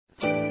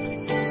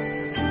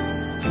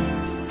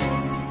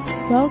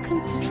Welcome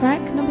to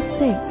track number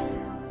 6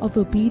 of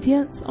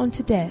Obedience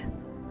Unto Death.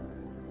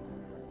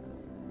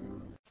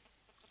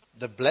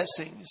 The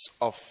blessings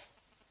of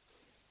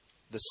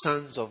the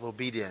sons of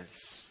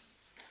obedience.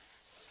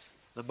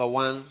 Number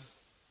 1,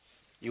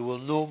 you will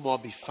no more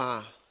be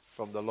far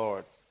from the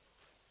Lord.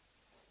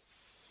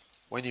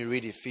 When you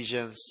read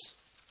Ephesians,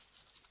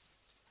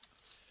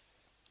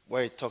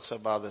 where it talks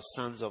about the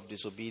sons of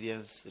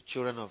disobedience, the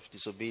children of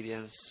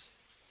disobedience,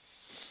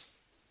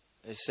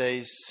 it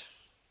says,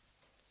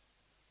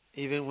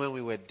 even when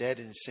we were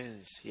dead in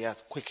sins, He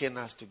hath quickened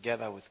us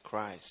together with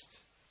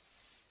Christ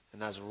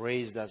and has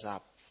raised us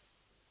up,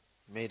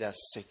 made us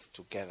sit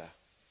together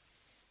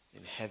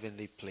in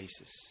heavenly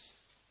places.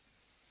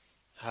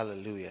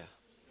 Hallelujah.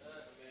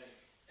 Amen.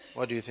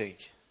 What do you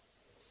think?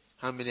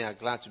 How many are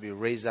glad to be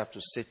raised up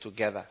to sit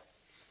together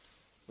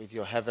with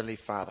your heavenly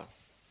Father?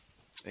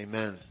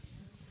 Amen.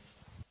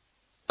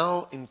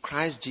 Now in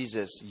Christ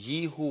Jesus,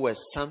 ye who were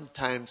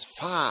sometimes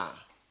far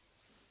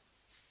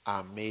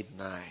are made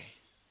nigh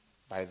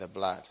by the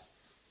blood.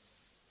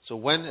 So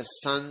when the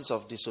sons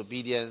of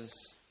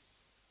disobedience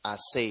are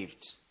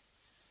saved,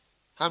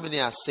 how many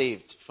are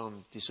saved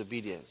from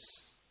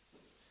disobedience?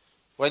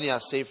 When you are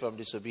saved from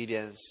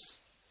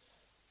disobedience,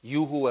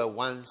 you who were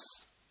once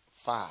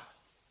far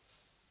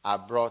are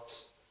brought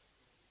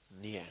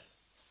near.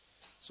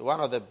 So one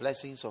of the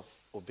blessings of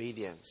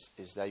obedience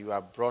is that you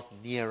are brought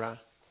nearer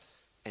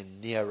and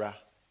nearer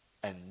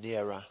and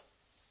nearer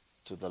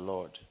to the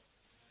Lord.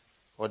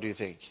 What do you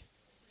think?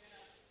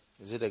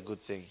 Is it a good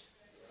thing?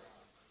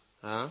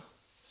 Huh?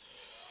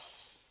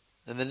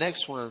 And the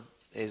next one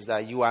is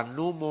that you are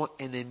no more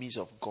enemies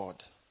of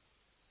God.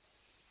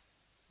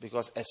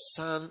 Because a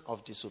son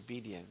of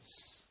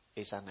disobedience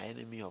is an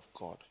enemy of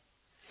God.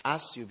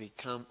 As you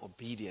become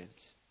obedient,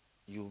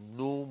 you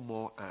no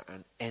more are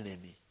an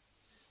enemy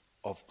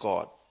of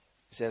God.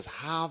 It says,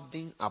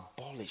 having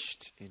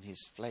abolished in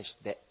his flesh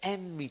the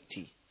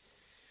enmity.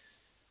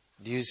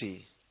 Do you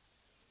see?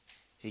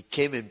 He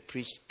came and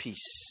preached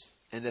peace.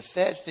 And the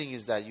third thing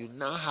is that you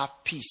now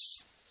have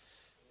peace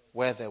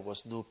where there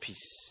was no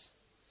peace.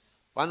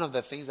 One of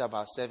the things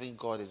about serving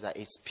God is that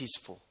it's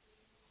peaceful.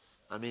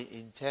 I mean,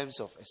 in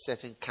terms of a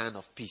certain kind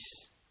of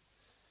peace.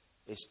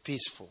 It's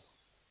peaceful.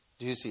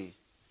 Do you see?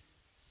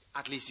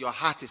 At least your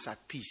heart is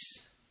at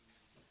peace.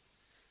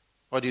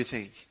 What do you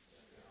think?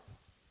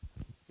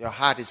 Your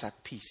heart is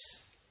at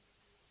peace.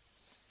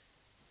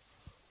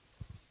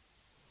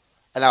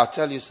 And I'll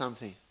tell you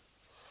something.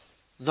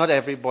 Not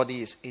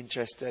everybody is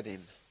interested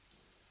in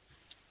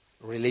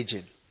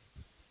religion.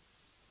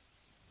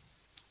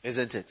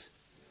 Isn't it?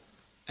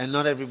 And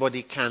not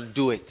everybody can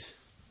do it.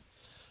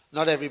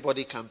 Not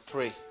everybody can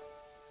pray.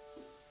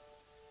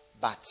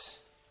 But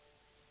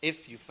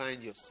if you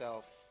find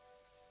yourself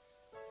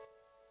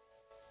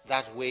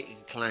that way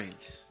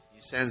inclined, you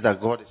sense that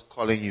God is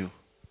calling you,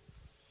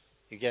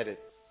 you get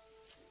it,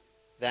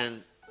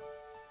 then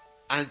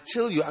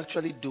until you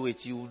actually do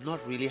it, you will not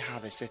really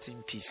have a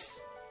certain peace.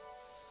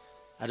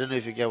 I don't know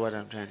if you get what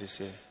I'm trying to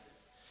say.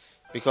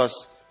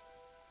 Because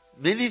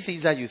many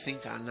things that you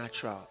think are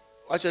natural,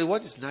 actually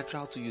what is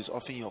natural to you is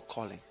often your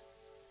calling.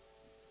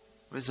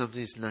 When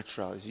something is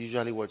natural, it's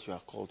usually what you are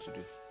called to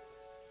do.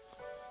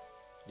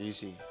 Do you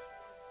see?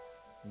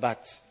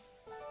 But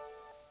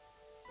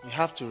you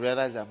have to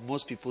realize that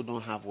most people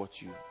don't have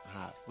what you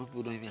have. Most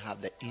people don't even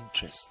have the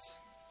interest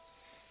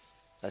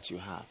that you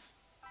have.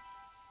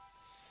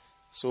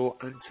 So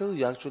until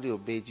you actually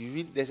obey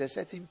it, there's a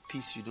certain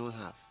peace you don't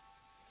have.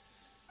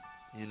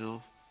 You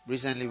know,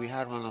 recently we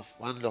had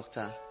one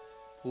doctor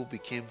who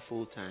became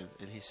full-time,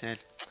 and he said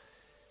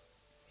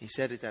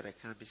it at a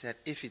camp. He said,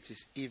 if it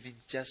is even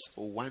just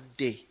for one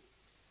day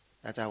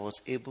that I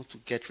was able to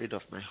get rid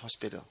of my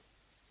hospital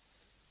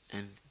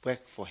and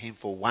work for him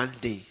for one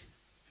day,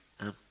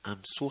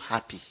 I'm so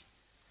happy.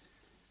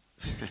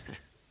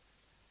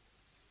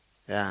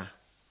 Yeah.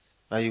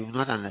 But you will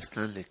not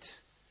understand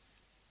it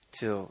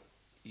till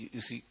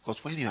you see,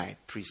 because when you are a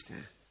priest,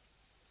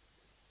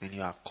 when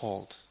you are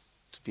called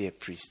to be a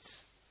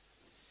priest,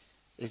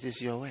 it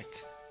is your work.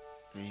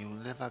 And you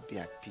will never be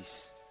at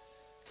peace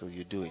till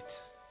you do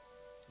it.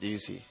 Do you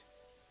see?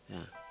 Yeah.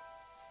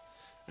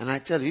 And I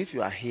tell you, if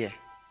you are here,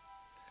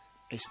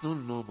 it's not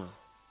normal.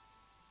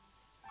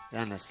 You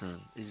understand?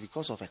 It's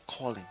because of a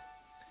calling.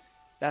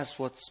 That's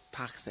what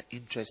sparks the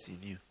interest in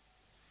you.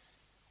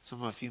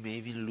 Some of you may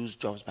even lose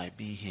jobs by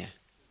being here.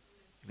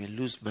 You may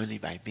lose money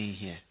by being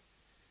here.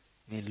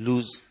 You may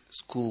lose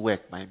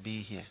schoolwork by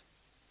being here.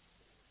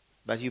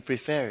 But you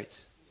prefer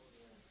it.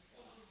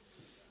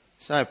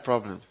 It's not a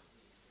problem.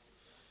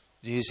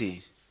 Do you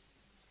see?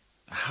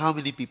 How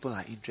many people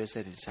are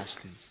interested in such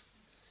things?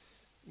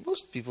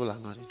 Most people are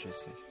not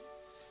interested.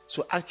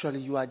 So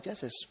actually, you are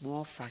just a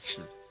small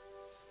fraction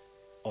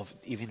of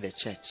even the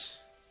church.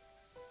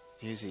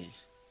 Do you see?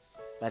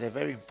 But a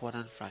very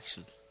important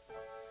fraction.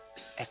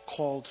 A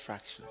called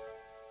fraction.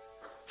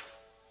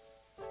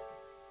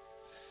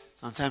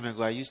 Some time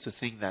ago, I used to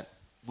think that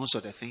most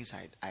of the things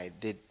I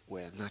did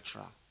were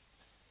natural.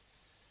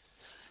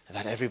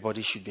 That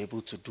everybody should be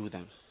able to do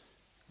them.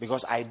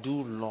 Because I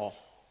do law,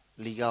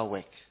 legal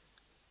work.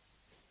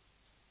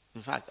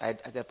 In fact,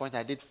 at that point,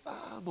 I did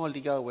far more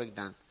legal work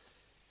than...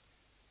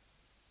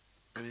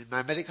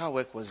 my medical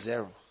work was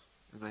zero.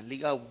 And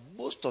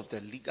most of the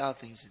legal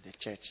things in the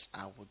church,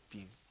 I would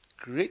be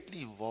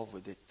greatly involved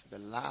with it to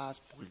the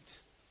last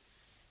point,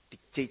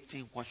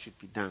 dictating what should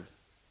be done.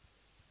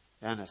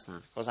 You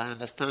understand? Because I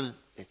understand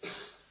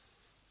it.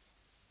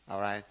 All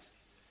right?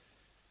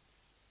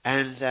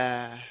 And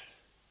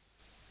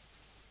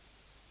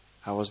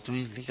I was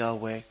doing legal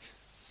work,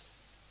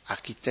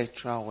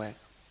 architectural work,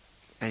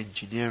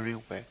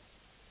 engineering work,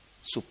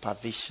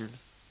 supervision,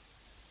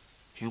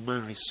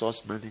 human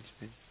resource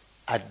management,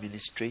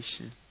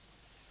 administration,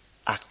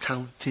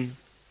 accounting,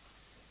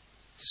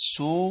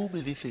 so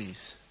many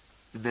things.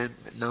 And then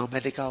now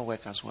medical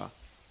work as well.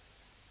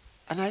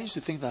 And I used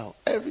to think that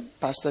every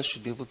pastor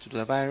should be able to do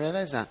that. But I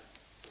realized that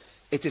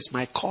it is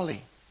my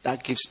calling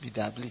that gives me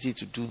the ability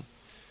to do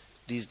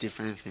these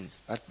different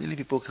things. But many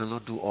people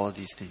cannot do all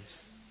these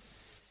things.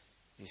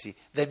 You see,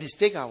 the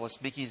mistake I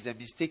was making is the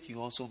mistake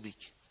you also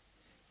make.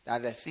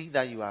 That the thing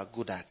that you are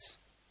good at,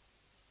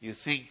 you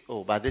think,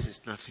 oh, but this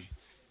is nothing.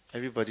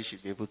 Everybody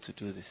should be able to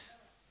do this.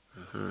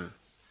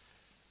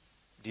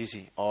 Do you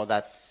see? Or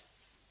that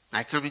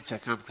my coming to a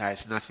camp cry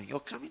is nothing. Your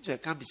coming to a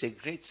camp is a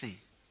great thing.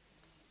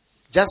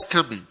 Just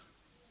coming.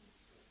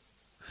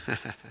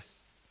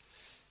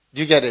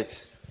 Do you get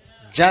it?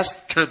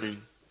 Just coming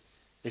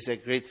is a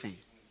great thing.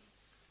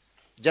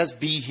 Just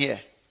being here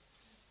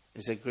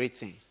is a great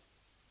thing.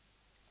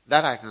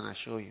 That I can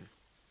assure you.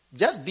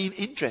 Just being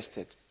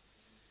interested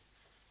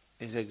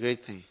is a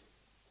great thing.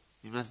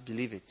 You must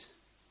believe it.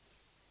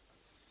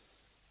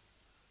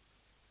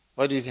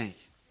 What do you think?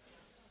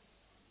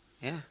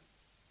 Yeah.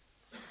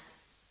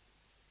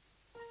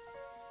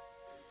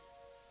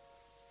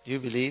 Do you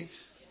believe?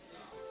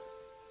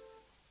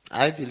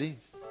 I believe.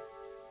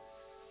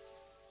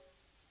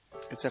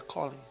 It's a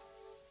calling.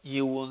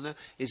 You will not.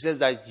 It says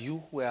that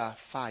you who are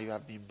far, you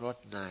have been brought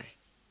nigh.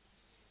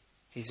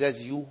 He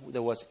says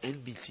there was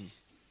enmity.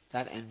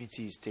 That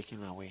enmity is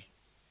taken away.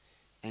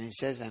 And he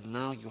says, and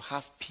now you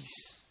have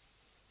peace.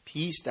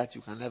 Peace that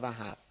you can never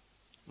have.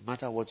 No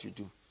matter what you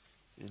do,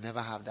 you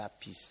never have that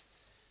peace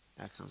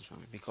that comes from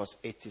it. Because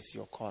it is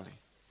your calling.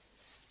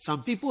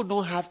 Some people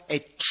don't have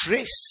a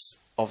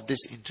trace of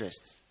this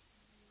interest.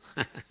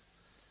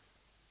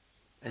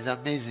 It's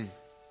amazing.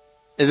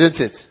 Isn't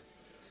it?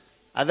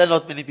 Are there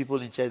not many people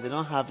in church? They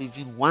don't have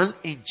even 1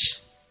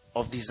 inch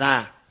of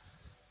desire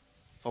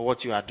for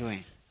what you are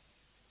doing.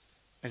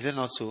 Is it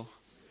not so?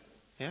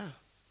 Yeah.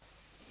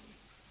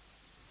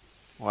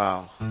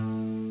 Wow.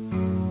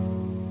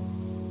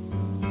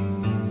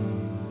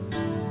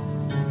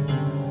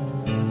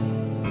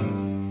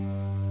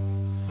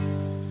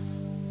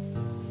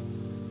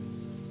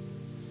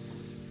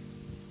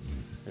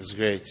 It's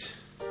great.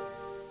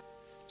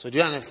 So do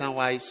you understand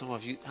why some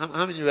of you,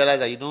 how many realize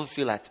that you don't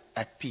feel at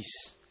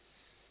peace?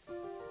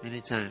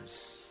 Many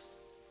times.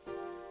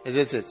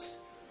 Isn't it?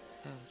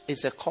 Yeah.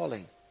 It's a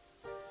calling.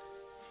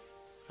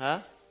 Huh?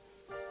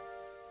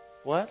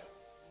 What?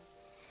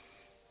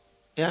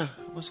 Yeah,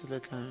 most of the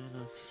time,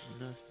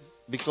 enough.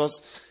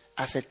 Because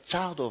as a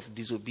child of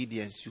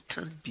disobedience, you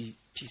can't be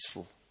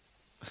peaceful.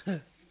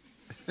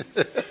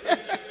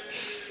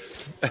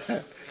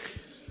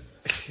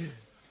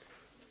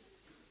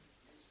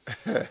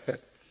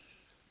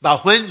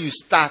 But when you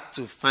start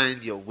to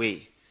find your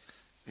way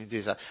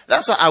into that,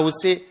 that's why I would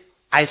say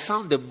I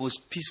found the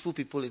most peaceful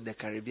people in the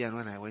Caribbean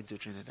when I went to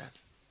Trinidad.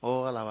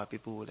 All our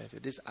people would have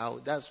it.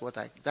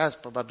 That's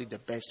probably the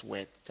best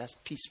word.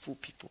 Just peaceful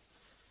people.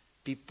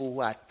 People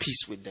who are at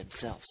peace with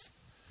themselves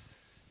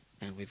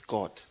and with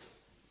God.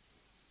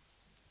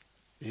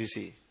 You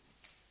see,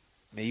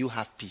 may you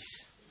have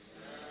peace.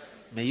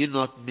 May you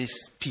not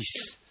miss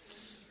peace.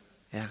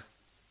 Yeah.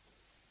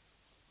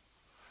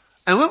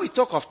 And when we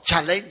talk of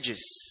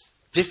challenges,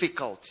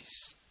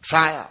 difficulties,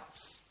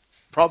 trials,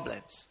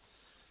 problems,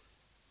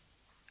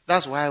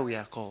 that's why we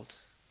are called.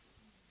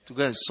 To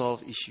go and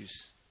solve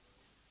issues.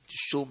 To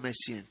show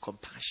mercy and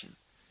compassion.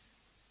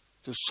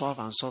 To solve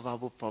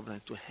unsolvable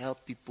problems. To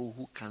help people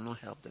who cannot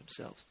help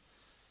themselves.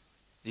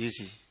 Do you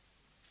see?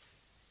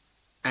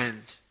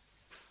 And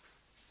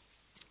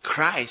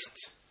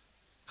Christ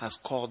has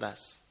called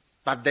us.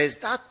 But there's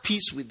that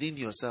peace within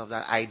yourself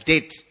that I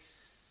did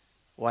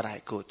what I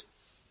could.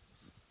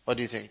 What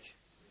do you think?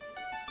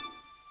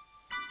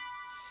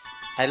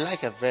 I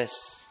like a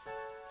verse,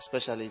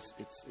 especially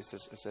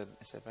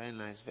it's a very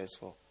nice verse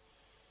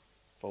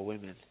for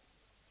women.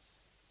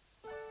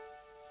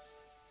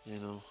 You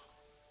know,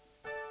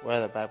 where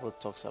the Bible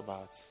talks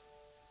about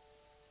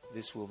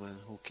this woman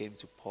who came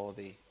to pour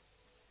the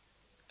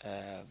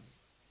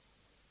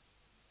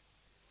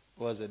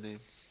what's the name?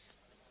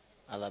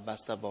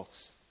 Alabaster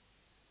box.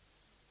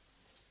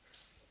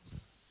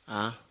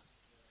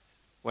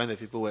 When the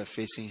people were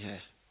facing her,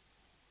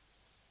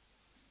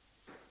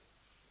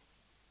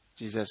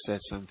 Jesus said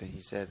something. He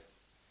said,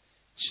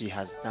 she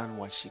has done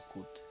what she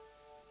could.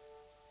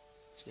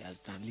 She has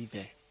done. Leave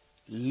her.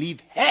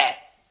 Leave her.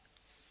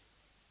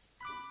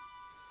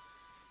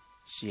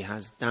 She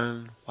has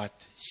done what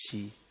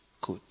she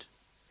could.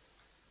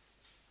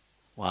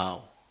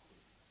 Wow.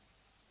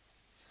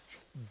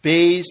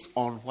 Based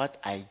on what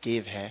I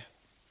gave her,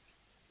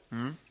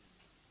 and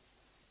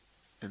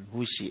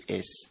who she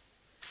is,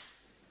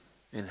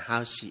 and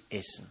how she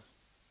is,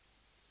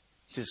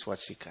 this is what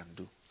she can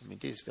do. I mean,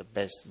 this is the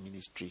best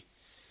ministry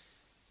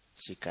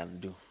she can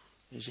do.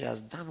 She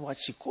has done what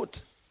she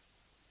could.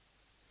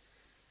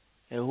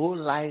 Her whole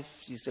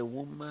life, she's a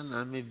woman.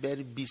 I'm a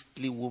very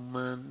beastly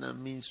woman. I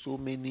mean, so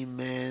many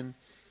men,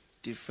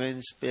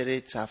 different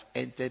spirits have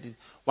entered in.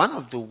 One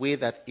of the way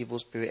that evil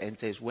spirit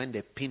enters is when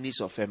the penis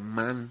of a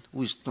man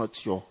who is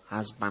not your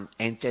husband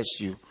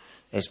enters you.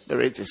 A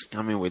spirit is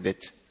coming with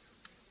it.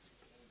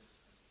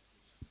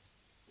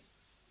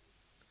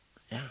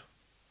 Yeah.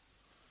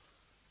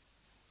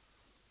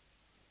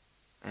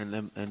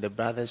 And the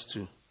brothers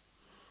too.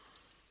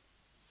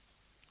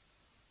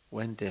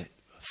 When the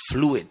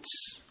fluids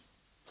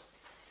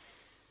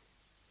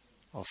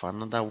of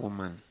another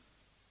woman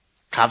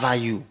cover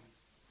you,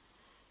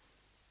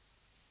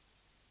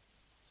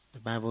 the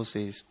Bible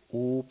says,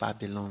 "O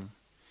Babylon,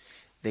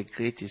 the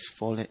great is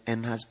fallen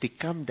and has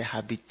become the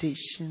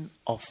habitation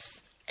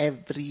of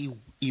every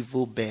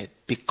evil bird,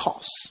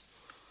 because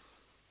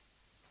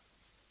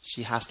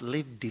she has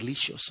lived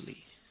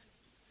deliciously,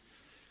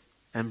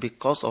 and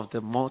because of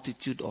the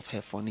multitude of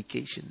her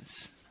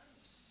fornications."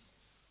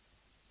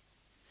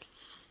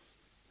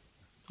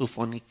 So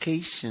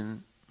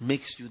fornication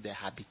makes you the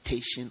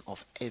habitation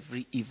of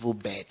every evil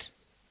bird.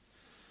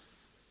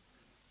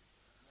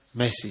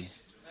 Mercy.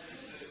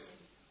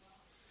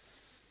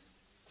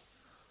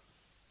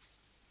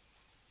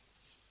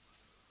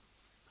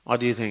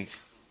 What do you think?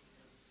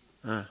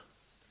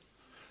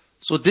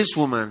 So this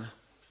woman,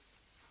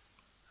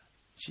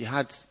 she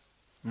had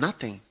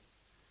nothing.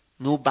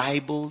 No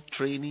Bible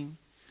training,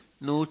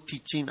 no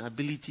teaching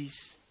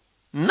abilities,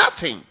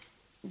 nothing.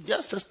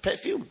 Just as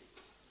perfume.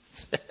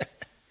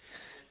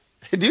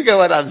 Do you get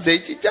what I'm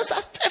saying? She just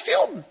has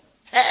perfume.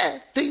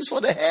 Hair, things for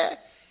the hair.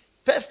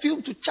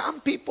 Perfume to charm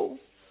people.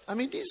 I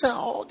mean, this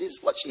is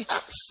what she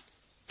has.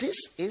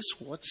 This is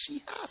what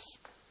she has.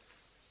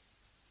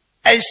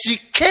 And she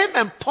came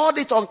and poured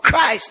it on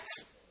Christ.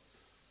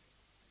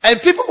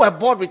 And people were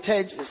bored with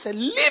her. Jesus said,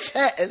 leave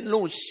her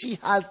alone. She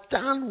has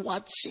done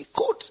what she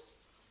could.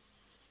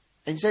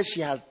 And he said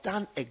she has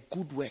done a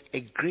good work,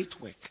 a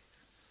great work.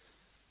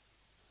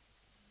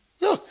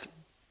 Look,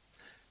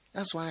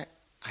 that's why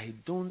I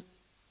don't.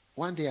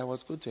 One day I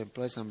was going to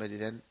employ somebody,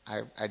 then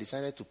I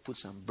decided to put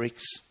some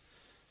brakes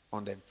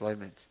on the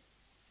employment.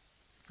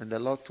 And the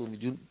Lord told me,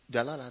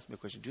 the Lord asked me a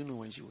question, do you know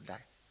when she will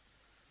die?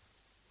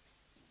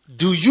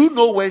 Do you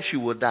know when she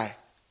will die?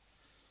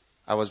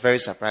 I was very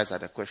surprised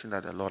at the question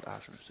that the Lord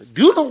asked me. He said,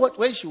 do you know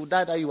when she will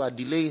die that you are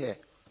delaying her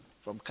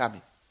from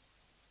coming?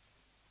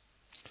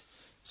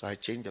 So I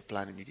changed the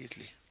plan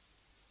immediately.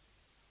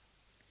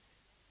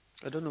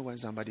 I don't know when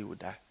somebody will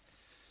die.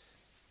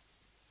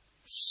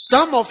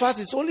 Some of us,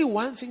 it's only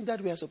one thing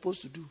that we are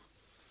supposed to do.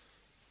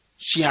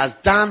 She has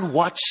done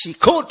what she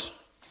could.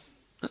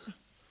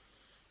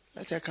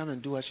 Let her come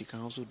and do what she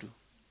can also do.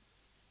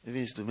 Even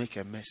if it's to make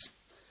a mess.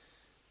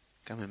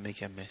 Come and make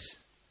a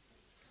mess.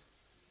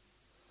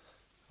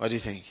 What do you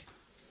think?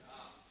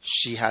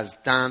 She has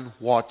done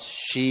what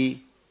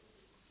she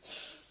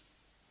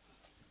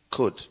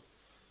could.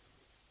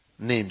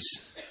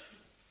 Names.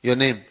 Your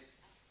name?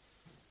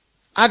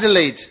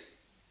 Adelaide.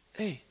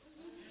 Hey.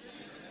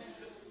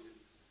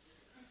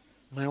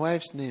 My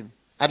wife's name.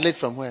 Adelaide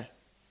from where?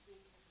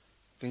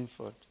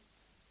 Greenford.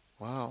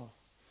 Wow.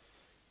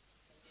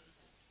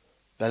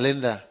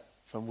 Belinda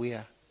from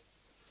where?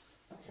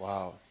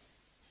 Wow.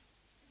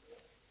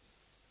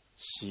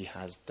 She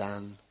has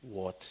done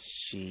what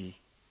she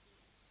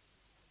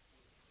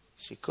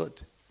could.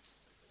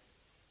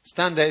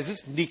 Stand there. Is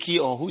this Nikki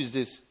or who is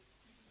this?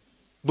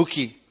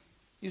 Bookie.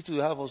 You two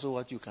have also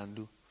what you can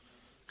do.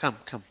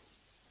 Come.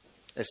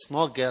 A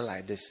small girl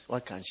like this,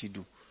 what can she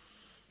do?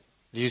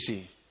 Do you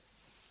see?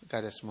 Look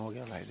at a small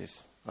girl like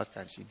this. What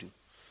can she do?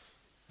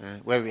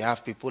 Where we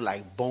have people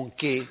like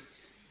Bonke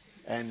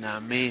and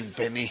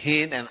Benny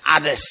Hinn and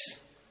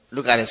others.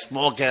 Look at a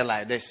small girl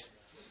like this.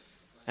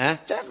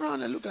 Turn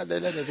around and let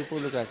the people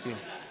look at you.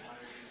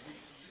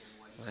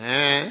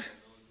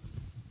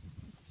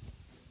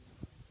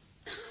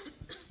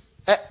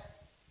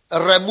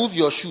 Remove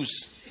your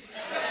shoes.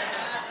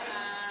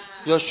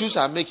 Your shoes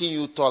are making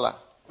you taller.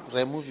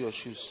 Remove your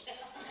shoes.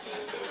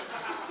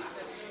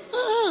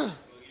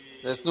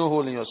 There's no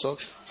hole in your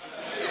socks.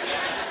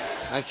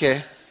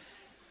 Okay.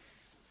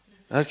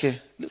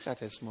 Look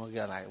at a small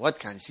girl. What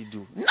can she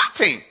do?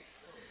 Nothing.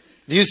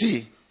 Do you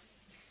see?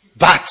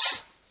 But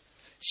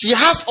she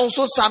has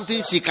also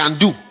something she can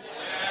do.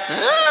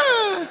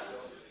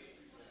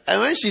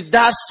 And when she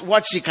does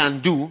what she can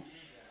do,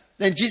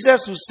 then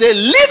Jesus will say,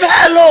 leave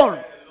her alone.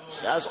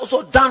 She has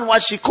also done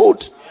what she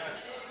could.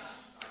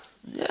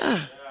 Yeah.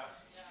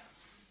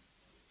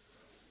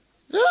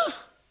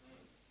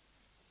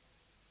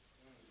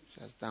 She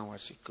has done what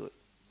she could.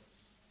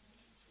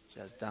 She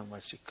has done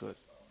what she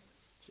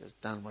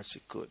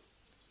could.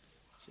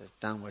 She has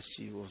done what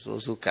she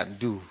also can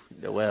do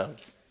in the world.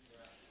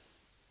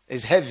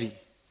 It's heavy.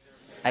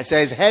 I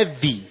say it's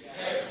heavy.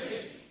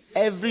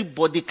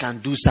 Everybody can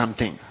do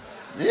something.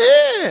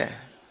 Yeah.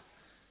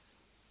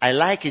 I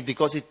like it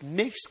because it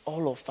makes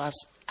all of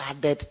us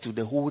added to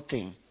the whole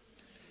thing.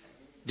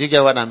 Do you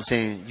get what I'm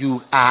saying?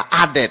 You are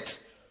added.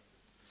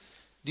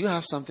 Do you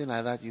have something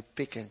like that you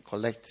pick and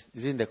collect?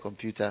 Is it in the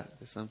computer?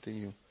 There's something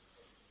you...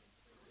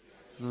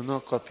 No,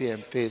 not copy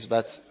and paste,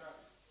 but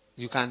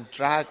you can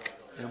drag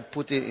and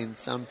put it in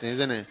something,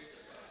 isn't it?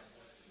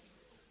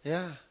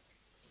 Yeah.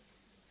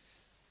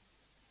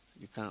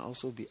 You can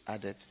also be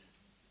added.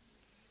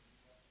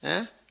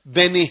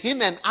 Benny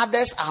Hinn and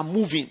others are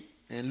moving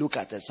and look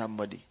at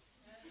somebody.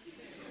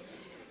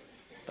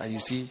 But you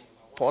see,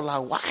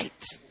 Paula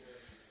White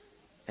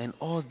and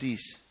all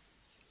these.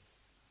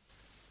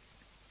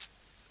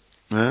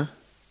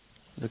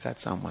 Look at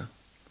someone.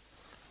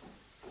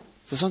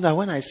 So sometimes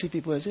when I see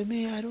people, I say,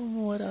 "Man, I don't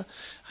know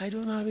I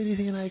don't have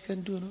anything I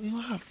can do." No, you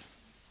have.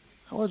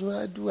 What do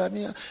I do? I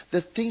mean,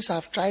 the things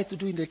I've tried to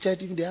do in the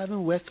church, even they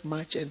haven't worked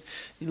much, and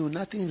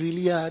nothing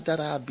really that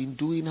I've been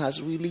doing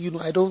has really,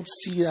 I don't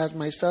see as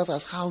myself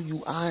as how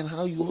you are and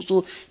how you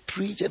also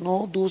preach and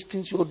all those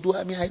things you do.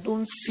 I mean, I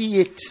don't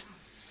see it.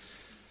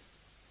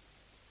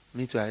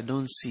 Me too. I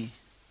don't see.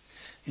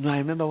 I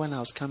remember when I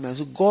was coming,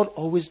 so God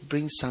always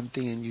brings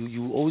something, and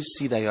you always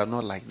see that you are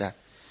not like that.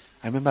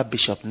 I remember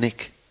Bishop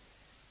Nick.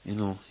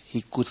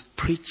 He could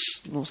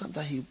preach.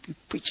 Sometimes he'd be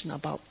preaching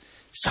about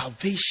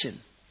salvation.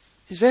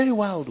 It's very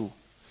wild, though.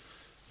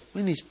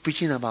 When he's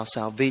preaching about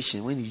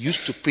salvation, when he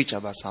used to preach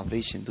about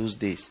salvation those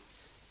days,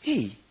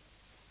 he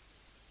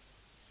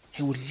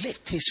would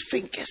lift his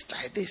fingers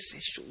like this. He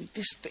showed me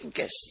these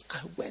fingers.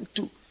 I went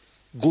to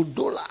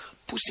Gondola,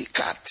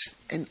 Pussycat,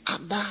 and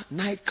other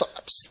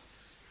nightclubs.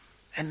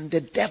 And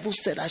the devil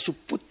said I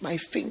should put my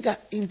finger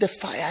in the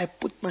fire. I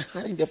put my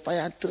hand in the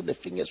fire until the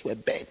fingers were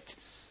burnt.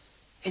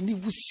 And he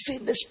would say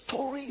the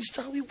stories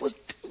how he was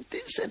doing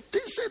this and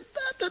this and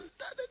that and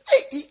that. And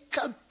hey, he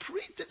can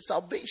preach the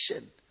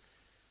salvation.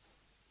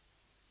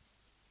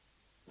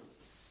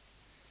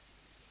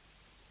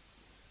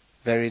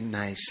 Very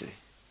nicely.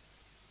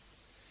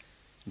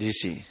 Do you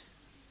see?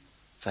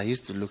 So I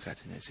used to look at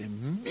him and say,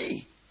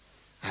 me,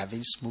 I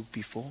haven't smoked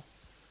before.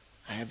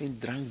 I haven't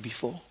drank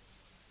before.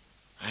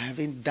 I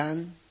haven't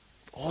done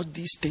all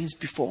these things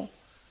before.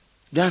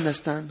 Do you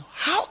understand?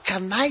 How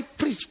can I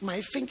preach?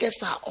 My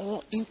fingers are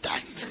all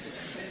intact.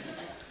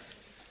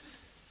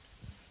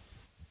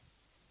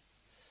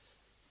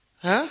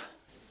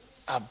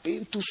 I've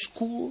been to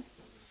school.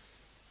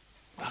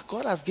 But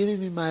God has given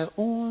me my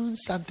own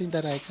something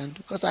that I can do.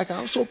 Because I can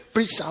also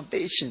preach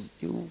salvation.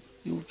 You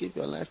give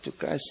your life to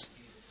Christ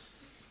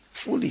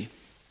fully.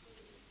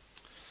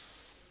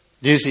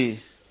 Do you see?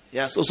 He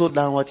has also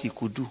done what he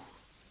could do.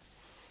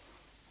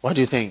 What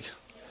do you think?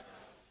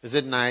 Is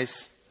it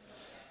nice?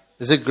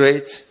 Is it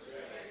great?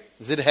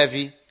 Is it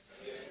heavy?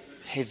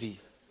 Heavy.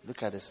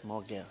 Look at the small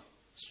girl.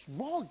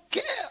 Small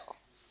girl.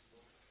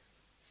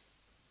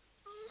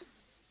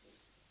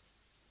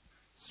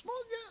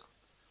 Small girl.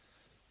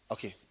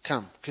 Okay,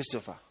 come,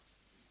 Christopher.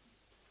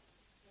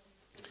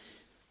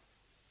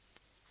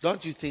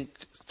 Don't you think,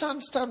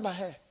 stand by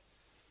her.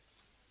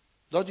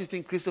 Don't you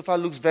think Christopher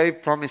looks very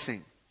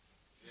promising?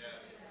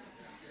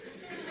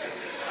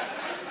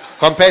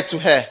 Compared to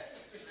her.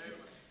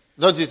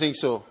 Don't you think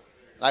so?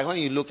 Like when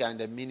you look at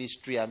the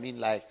ministry,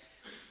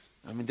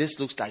 this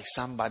looks like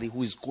somebody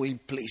who is going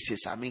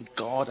places.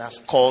 God has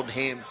called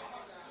him.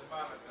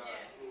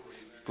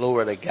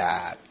 Glory to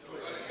God.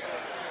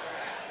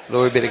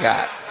 Glory be to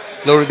God.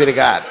 Glory be to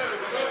God.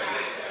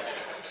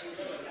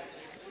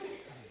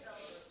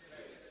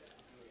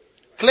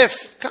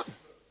 Cliff, come.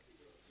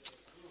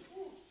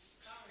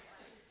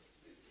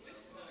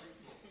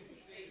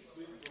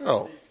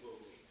 Oh.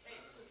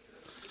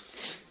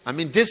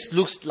 This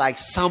looks like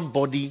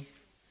somebody.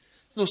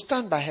 No,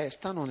 stand by her.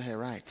 Stand on her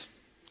right.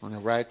 On her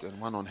right and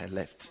one on her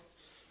left.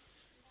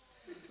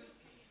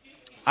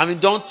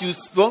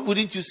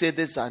 Wouldn't you say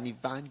this is an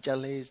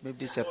evangelist?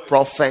 Maybe it's a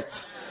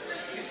prophet.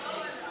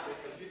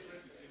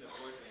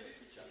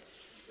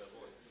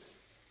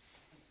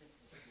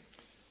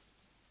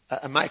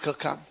 Michael,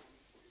 come.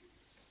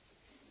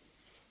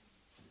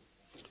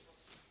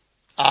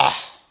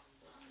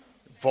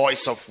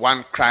 Voice of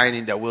one crying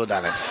in the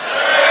wilderness.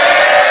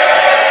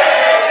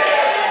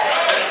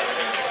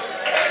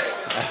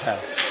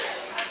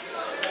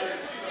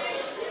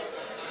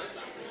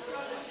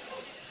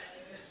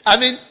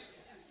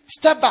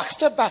 Step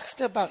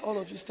back. All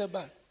of you, step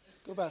back.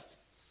 Go back.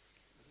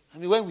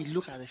 When we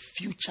look at the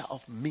future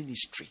of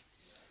ministry,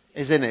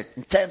 isn't it?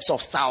 In terms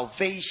of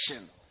salvation,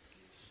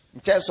 in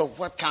terms of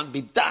what can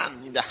be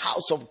done in the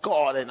house of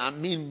God,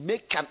 and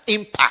make an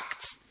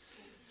impact.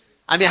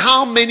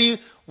 How many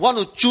want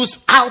to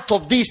choose out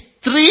of these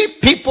 3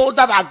 people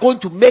that are going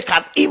to make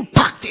an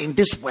impact in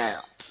this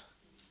world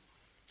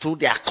through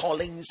their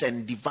callings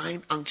and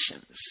divine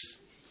unctions?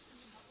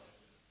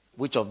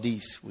 Which of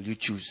these will you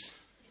choose?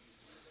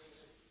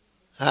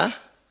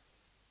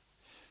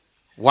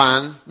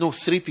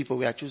 3 people.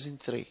 We are choosing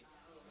 3.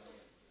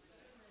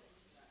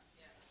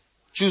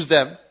 Choose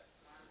them.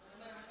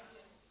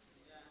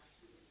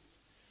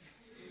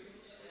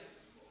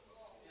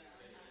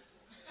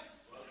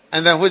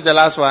 And then who's the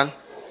last one?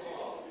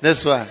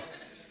 This one.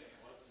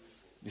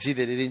 You see,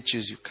 they didn't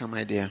choose you. Come,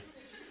 my dear.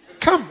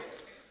 Come.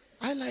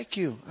 I like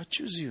you. I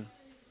choose you.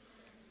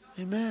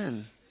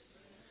 Amen.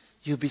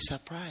 You'll be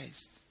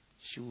surprised.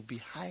 She will be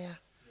higher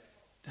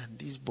than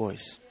these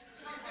boys.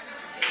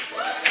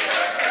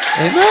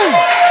 Amen.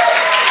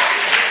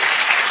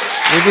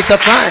 You'll be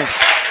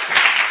surprised.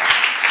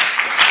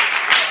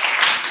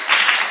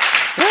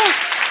 Yeah.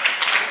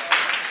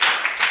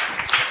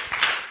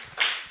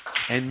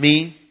 And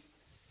me,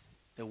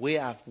 the way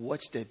I've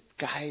watched the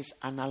guys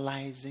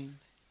analyzing,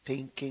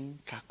 thinking,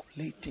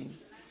 calculating.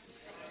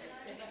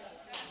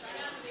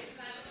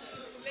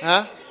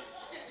 Huh?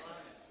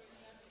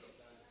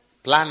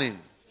 Planning.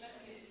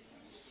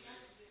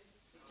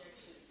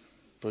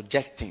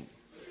 Projecting.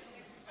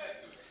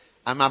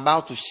 I'm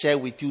about to share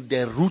with you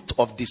the root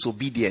of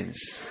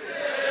disobedience.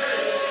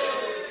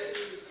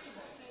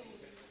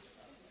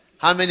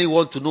 How many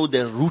want to know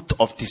the root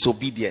of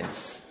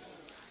disobedience?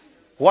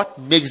 What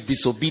makes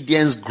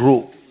disobedience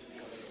grow?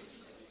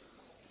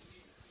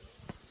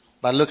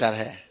 But look at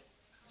her.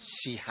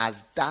 She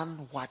has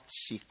done what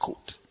she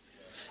could.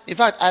 In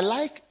fact, I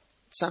like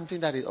something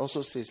that it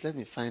also says. Let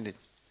me find it.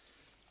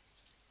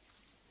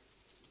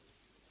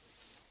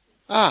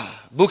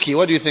 Bookie,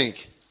 what do you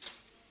think?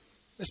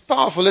 It's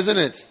powerful, isn't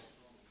it?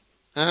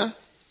 Huh?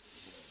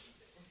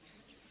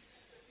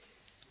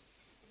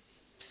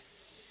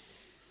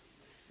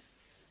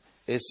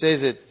 It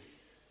says it.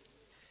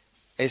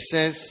 It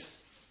says,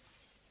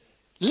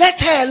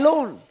 let her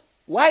alone.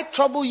 Why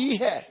trouble ye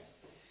her?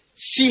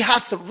 She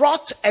hath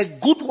wrought a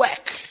good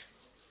work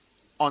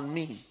on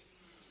me.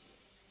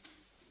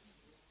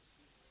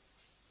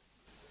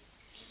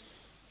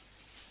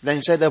 Then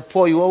he said, the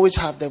poor, you always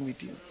have them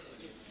with you.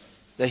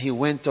 Then he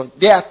went on.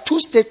 There are 2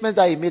 statements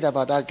that he made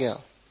about that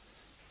girl.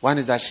 One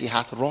is that she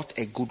hath wrought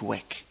a good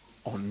work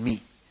on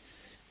me.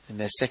 And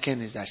the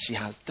second is that she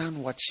has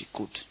done what she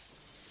could.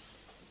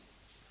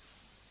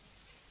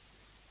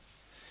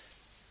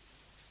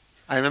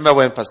 I remember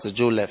when Pastor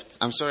Joe left.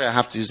 I'm sorry I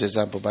have to use the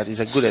example, but it's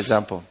a good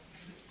example.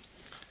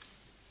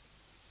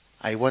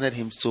 I wanted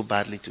him so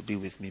badly to be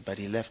with me, but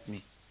he left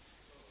me.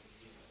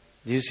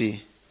 Do you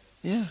see?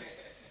 Yeah.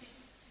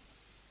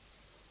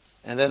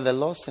 And then the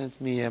Lord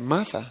sent me a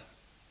Martha.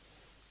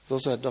 She's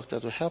also a doctor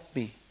to help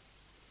me.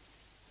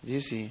 Do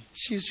you see?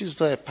 She's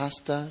not a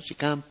pastor. She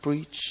can't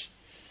preach.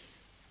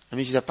 I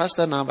mean, she's a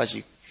pastor now, but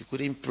she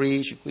couldn't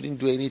preach. She couldn't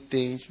do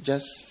anything.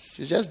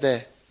 She's just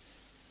there.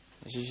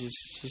 She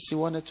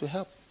still wanted to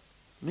help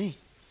me.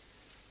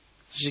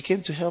 So she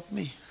came to help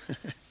me.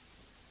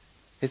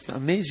 It's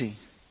amazing.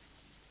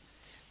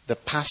 The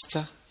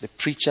pastor, the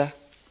preacher,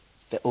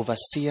 the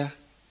overseer,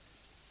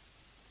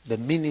 the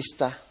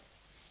minister,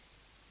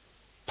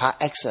 par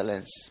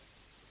excellence.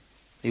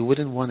 He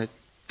wouldn't want it.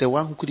 The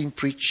one who couldn't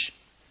preach,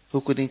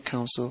 who couldn't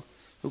counsel,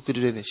 who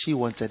couldn't do anything. She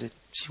wanted it.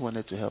 She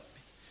wanted to help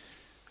me.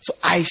 So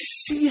I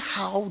see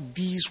how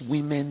these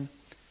women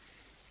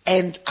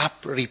end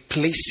up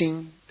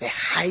replacing the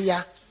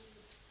higher.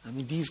 I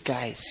mean, these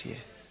guys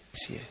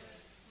here.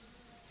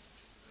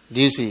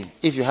 Do you see?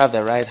 If you have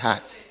the right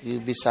heart,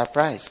 you'll be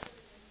surprised.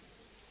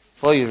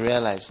 Before you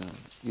realize,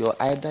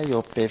 either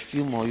your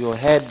perfume or your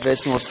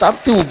hairdressing or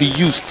something will be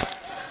used.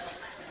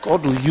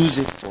 God will use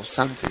it for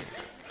something.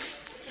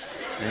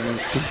 And you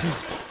see.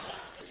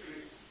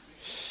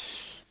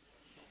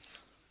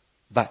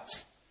 But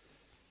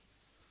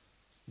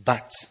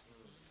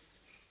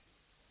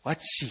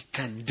what she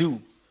can do,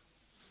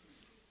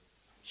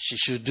 she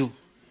should do.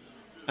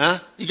 Huh?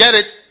 You get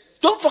it?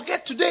 Don't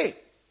forget today.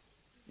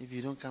 If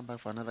you don't come back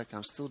for another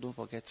camp, still don't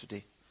forget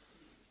today.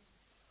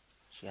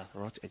 She hath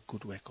wrought a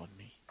good work on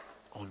me.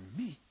 On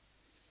me.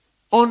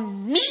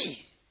 On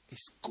me.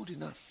 It's good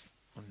enough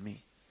on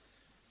me.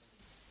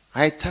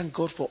 I thank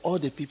God for all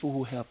the people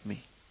who help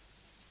me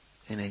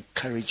and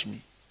encourage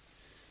me.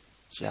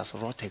 She has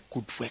wrought a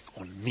good work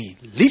on me.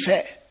 Leave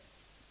her.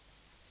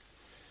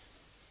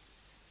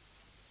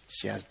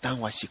 She has done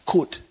what she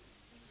could.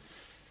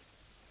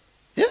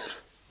 Yeah.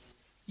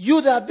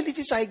 You, the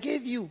abilities I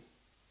gave you.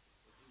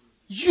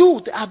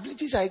 You, the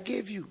abilities I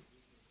gave you.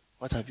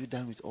 What have you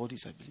done with all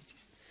these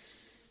abilities?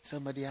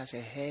 Somebody has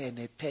a hair and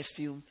a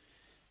perfume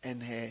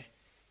and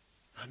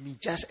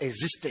just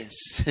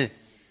existence.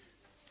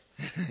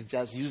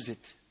 Just use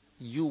it.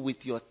 You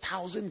with your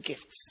 1,000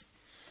 gifts.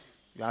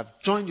 You have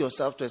joined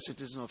yourself to a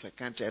citizen of a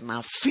country and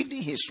now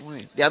feeding his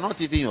swine. They are not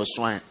even your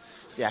swine.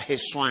 They are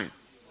his swine.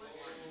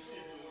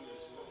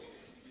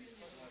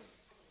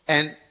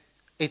 And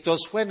it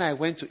was when I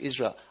went to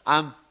Israel.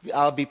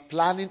 I'll be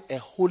planning a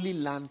Holy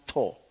Land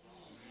tour.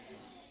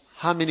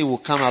 How many will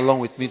come along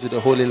with me to the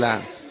Holy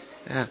Land?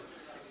 Yeah.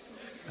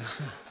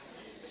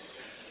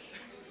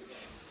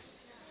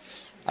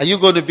 Are you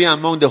going to be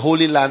among the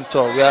Holy Land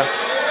tour? We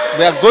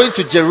are going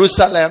to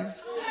Jerusalem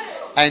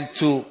and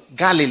to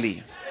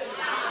Galilee.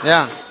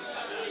 Yeah.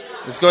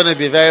 It's going to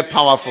be very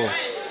powerful.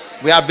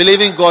 We are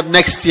believing God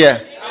next year.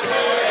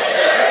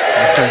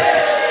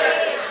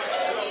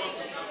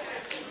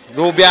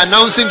 We'll be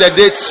announcing the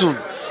date soon.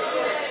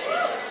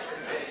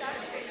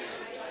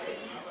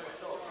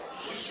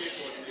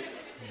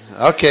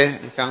 Okay,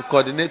 you can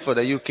coordinate for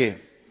the UK.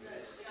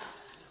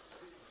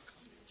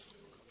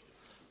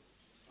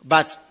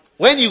 But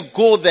when you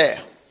go there,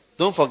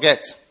 don't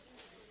forget,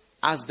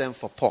 ask them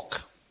for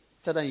pork.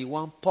 Tell them you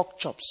want pork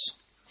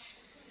chops.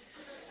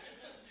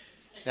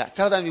 Yeah,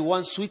 tell them you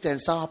want sweet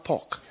and sour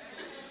pork.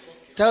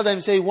 Tell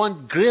them, say you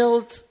want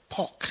grilled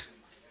pork.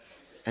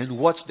 And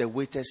watch the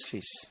waiter's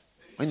face.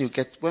 When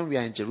we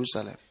are in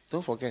Jerusalem,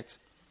 don't forget,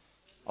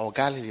 or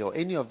Galilee, or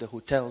any of the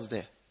hotels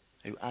there,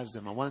 you ask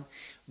them, I want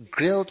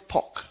grilled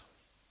pork.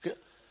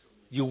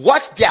 You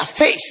watch their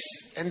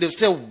face, and they'll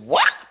say,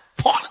 what?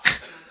 Pork?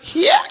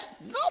 Here?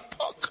 No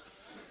pork.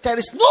 There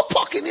is no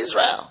pork in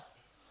Israel.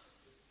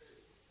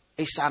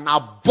 It's an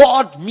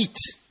abhorred meat.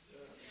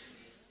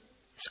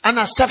 It's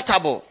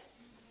unacceptable.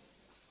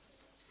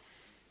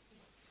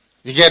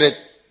 You get it?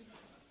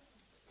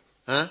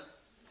 Huh?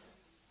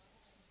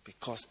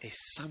 Because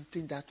it's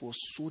something that was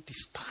so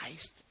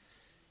despised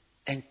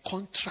and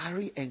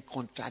contrary and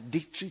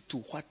contradictory to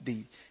what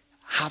they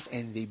have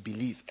and they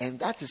believe. And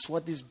that is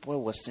what this boy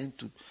was sent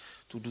to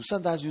do.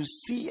 Sometimes you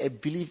see a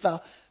believer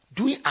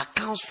doing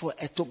accounts for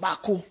a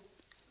tobacco.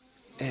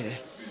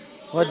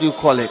 What do you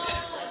call it?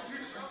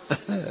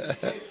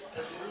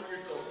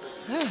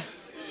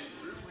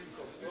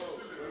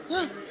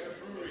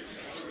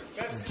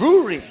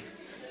 Brewery.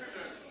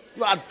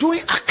 You are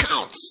doing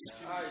accounts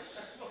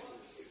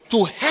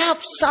to help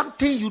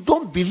something you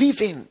don't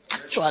believe in,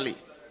 actually.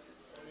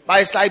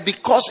 But it's like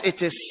because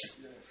it is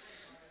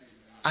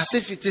as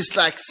if it is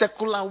like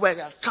secular work,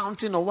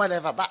 accounting or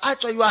whatever. But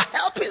actually you are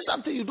helping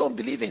something you don't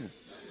believe in.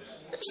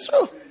 It's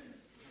true.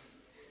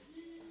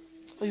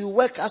 So you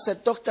work as a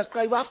doctor,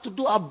 you have to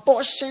do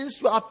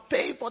abortions. You are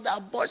paying for the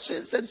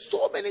abortions and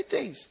so many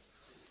things.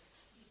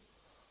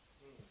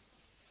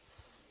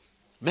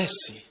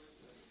 Mercy.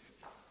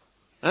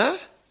 Huh?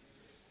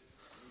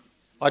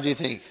 What do you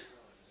think?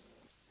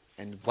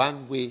 And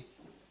one way,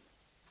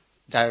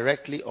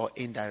 directly or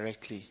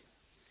indirectly,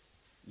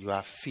 you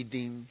are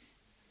feeding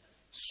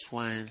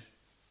swine.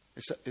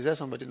 Is there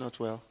somebody not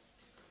well?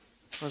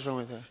 What's wrong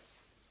with her?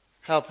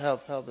 Help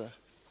her.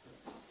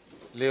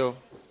 Leo,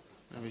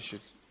 maybe you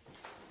should.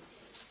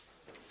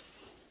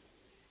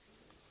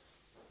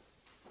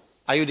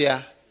 Are you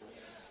there?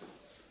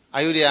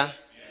 Are you there?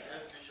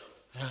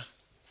 Yeah.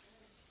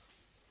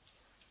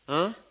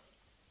 Huh?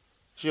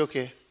 She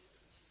okay?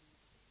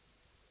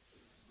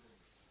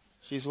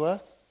 She's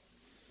what?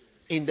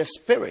 In the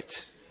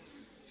spirit.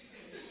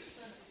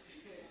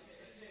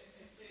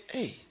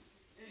 Hey.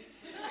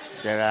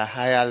 There are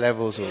higher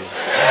levels.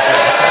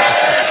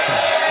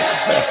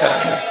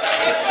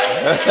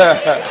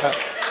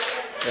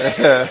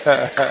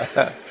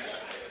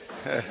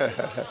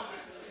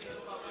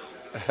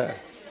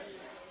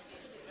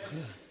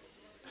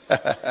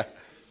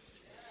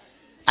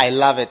 I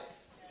love it.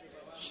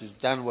 She's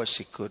done what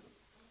she could.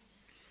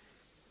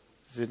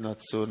 Is it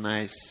not so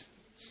nice?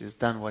 She's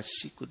done what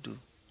she could do.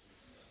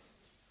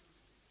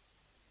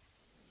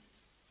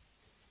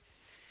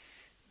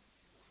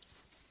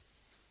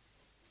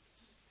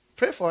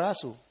 Pray for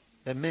us,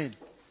 the men.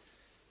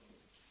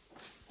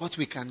 What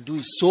we can do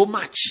is so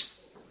much.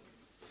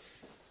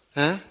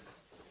 Huh?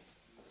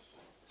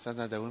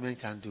 Sometimes the women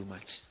can't do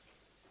much.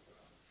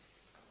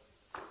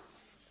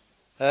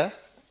 Huh?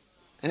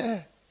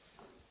 Yeah.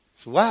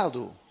 It's wild,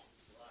 though.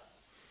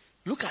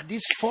 Look at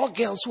these 4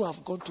 girls who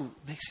have gone to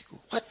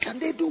Mexico. What can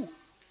they do?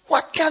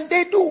 What can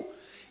they do?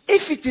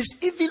 If it is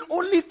even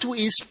only to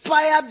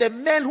inspire the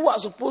men who are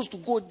supposed to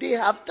go, they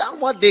have done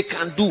what they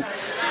can do.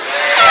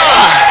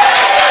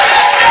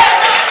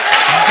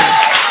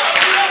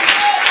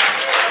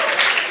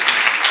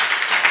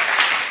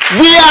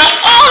 We are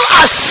all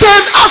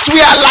ashamed as we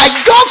are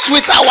like dogs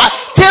with our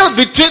tail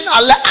between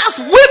our legs. As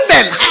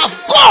women have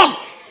gone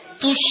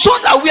to show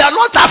that we are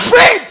not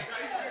afraid.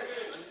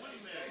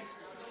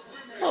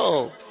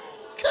 Oh,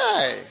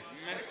 okay.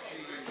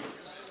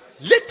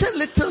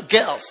 Little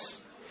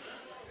girls,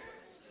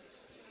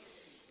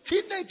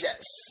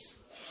 teenagers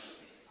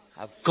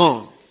have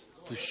gone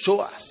to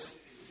show us.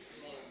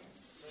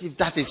 If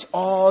that is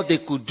all they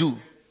could do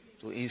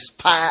to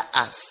inspire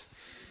us,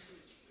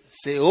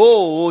 say,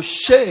 oh,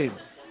 shame,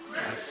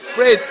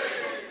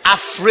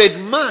 afraid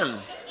man,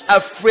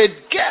 afraid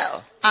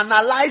girl,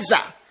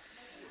 analyzer,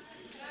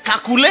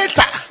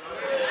 calculator,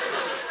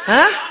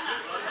 huh?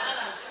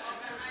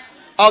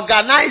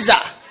 Organizer,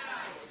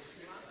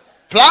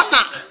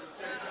 planner,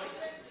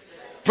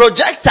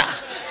 projector,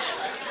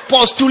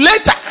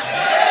 postulator,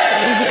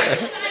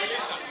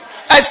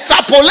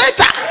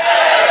 extrapolator.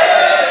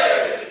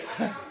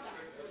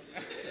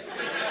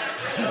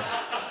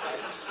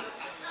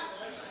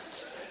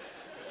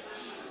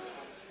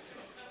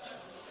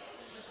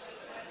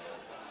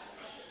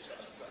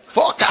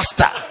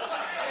 Forecaster,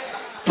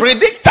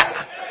 predictor,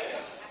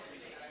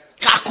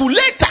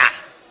 calculator,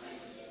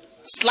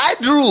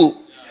 Slide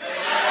rule.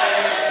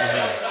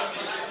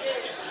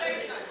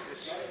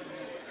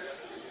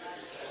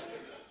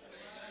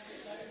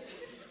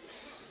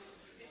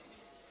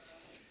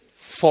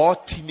 4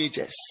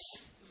 teenagers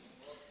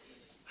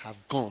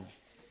have gone.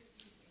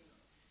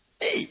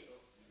 Hey,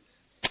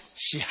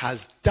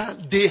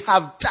 they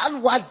have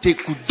done what they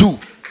could do.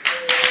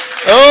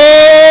 Oh!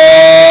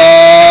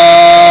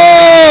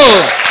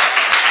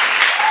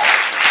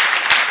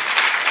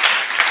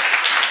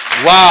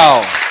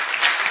 Wow.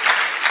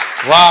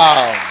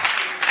 Wow.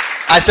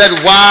 I said,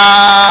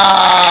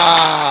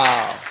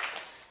 wow.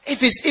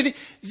 If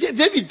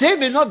maybe they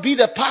may not be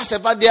the pastor,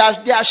 but they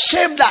are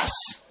shamed us.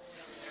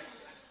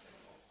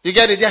 You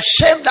get it? They have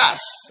shamed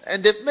us.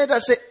 And they've made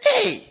us say,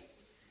 hey,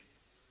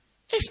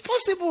 it's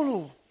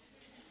possible.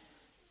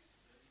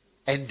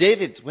 And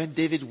when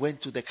David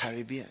went to the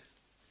Caribbean,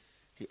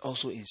 he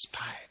also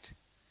inspired.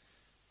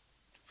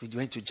 We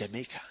went to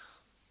Jamaica.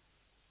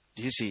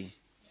 Do you see?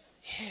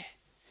 Yeah.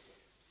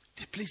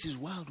 The place is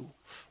wild.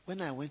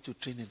 When I went to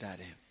Trinidad,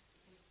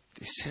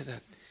 they said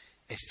that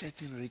a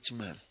certain rich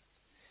man.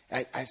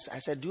 I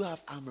said, do you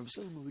have arm robbery?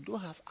 He said, no, we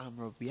don't have arm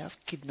robbery. We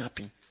have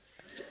kidnapping.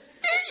 I said,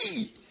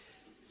 hey!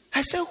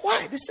 I said,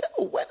 why? They said,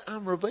 oh, when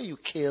arm robbery you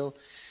kill,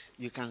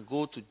 you can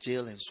go to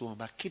jail and so on.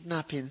 But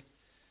kidnapping,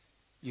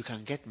 you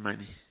can get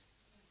money.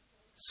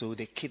 So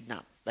they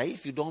kidnap. But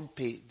if you don't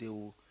pay, they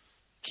will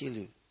kill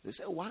you. They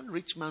said one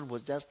rich man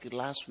was just killed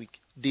last week.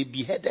 They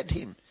beheaded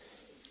him.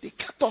 They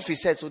cut off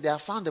his head. So they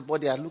have found the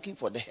body. They are looking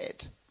for the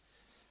head.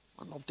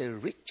 One of the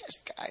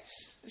richest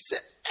guys. They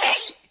said,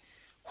 hey,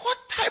 what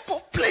type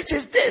of place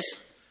is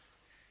this?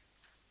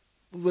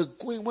 We were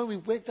going, when we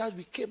went out,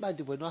 we came back,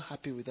 they were not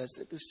happy with us.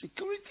 I said, the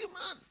security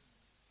man,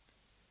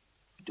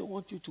 we don't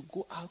want you to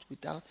go out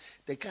without.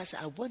 The guy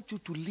said, I want you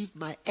to leave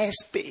my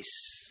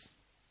airspace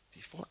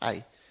before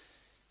I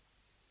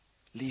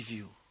leave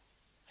you.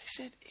 I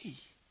said, hey,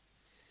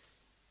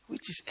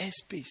 which is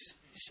airspace?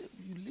 He said,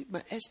 you leave my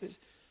airspace.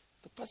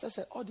 The pastor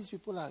said, all these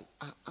people are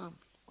armed.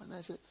 When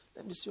I said,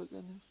 let me see your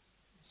gun.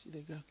 See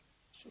the gun.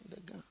 Show me the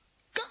gun.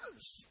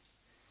 Guns.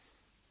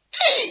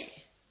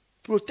 Hey,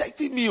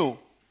 protecting me. Oh. I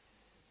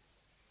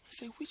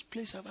said, which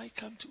place have I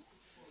come to?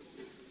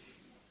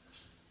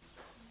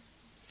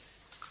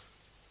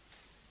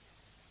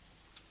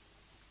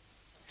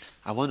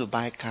 I want to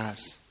buy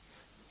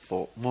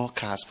more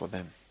cars for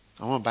them.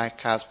 I want to buy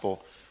cars for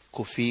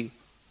Kofi,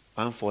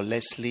 one for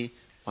Leslie,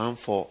 one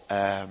for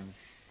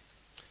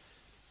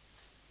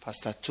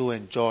Pastor Tu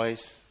and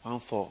Joyce, one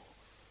for,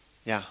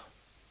 there are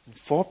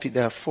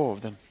 4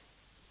 of them.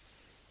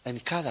 And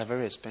the cars are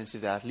very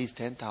expensive. They're at least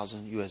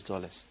 $10,000 US.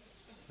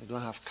 They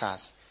don't have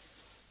cars.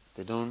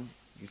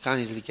 You can't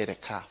easily get a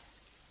car.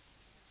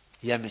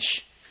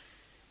 Yamish.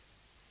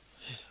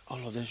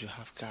 All of them should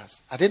have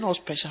cars. Are they not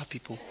special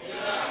people?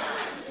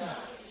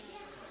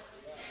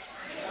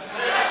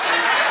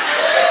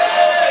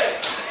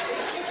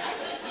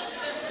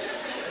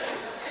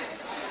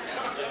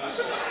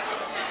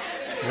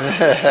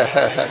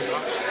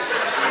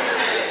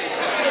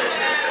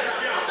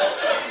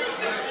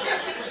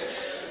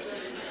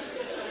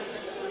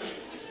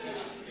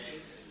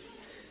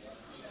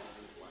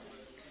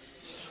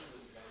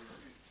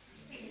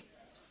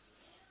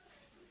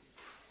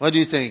 What do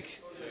you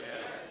think?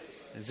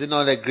 Is it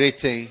not a great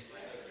thing?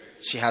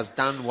 She has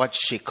done what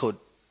she could.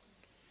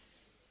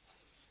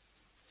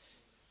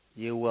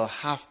 You will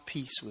have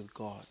peace with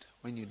God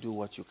when you do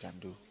what you can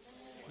do.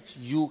 What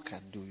you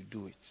can do, you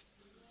do it.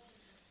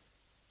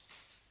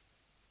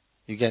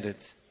 You get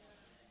it?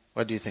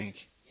 What do you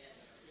think?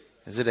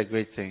 Is it a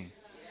great thing?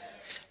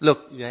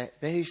 Look,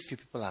 very few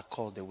people are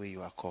called the way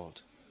you are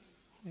called.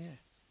 Yeah.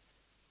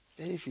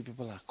 Very few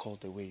people are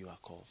called the way you are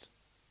called.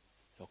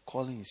 Your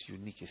calling is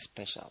unique, it's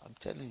special. I'm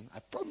telling you. I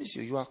promise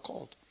you, you are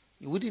called.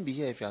 You wouldn't be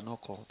here if you are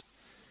not called.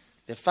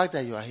 The fact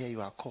that you are here,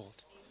 you are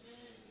called.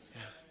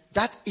 Yeah.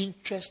 That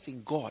interest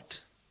in God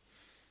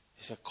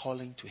is a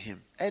calling to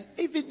Him. And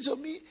even so,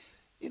 me,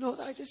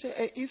 I just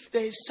say, if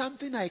there is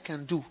something I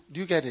can do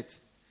you get it?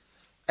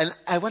 And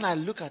when I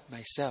look at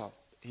myself,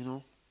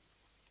 I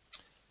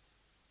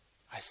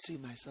see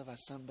myself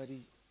as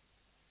somebody.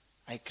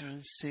 I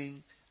can't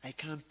sing. I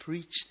can't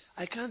preach.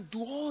 I can't do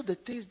all the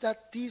things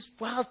that these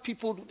wild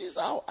people do. This is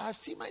how I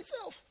see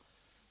myself.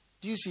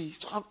 Do you see?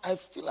 So I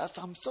feel as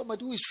I'm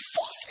somebody who is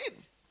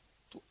forcing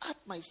to add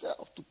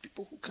myself to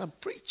people who can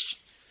preach,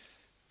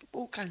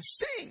 people who can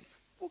sing,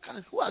 who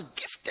are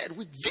gifted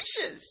with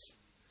visions.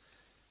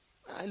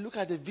 When I look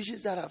at the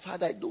visions that I've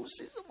had, I don't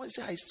see someone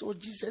say, I saw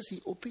Jesus,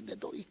 he opened the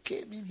door, he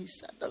came in, he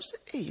sat down. I say,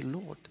 hey,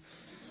 Lord.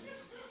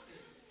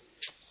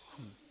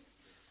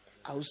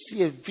 I'll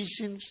see a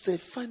vision a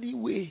funny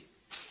way.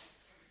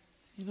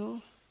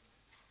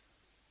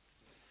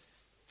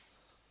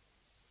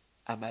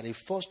 Am I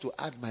forced to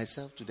add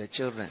myself to the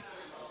children?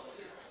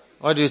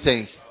 What do you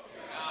think?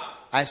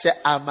 I say,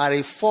 am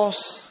I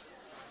forced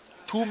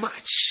too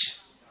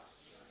much?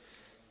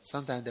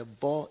 Sometimes the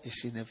ball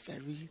is in a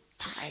very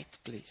tight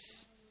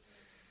place.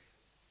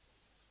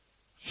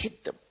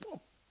 Hit the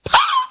ball.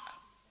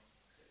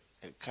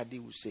 Kadi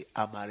will say,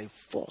 Amare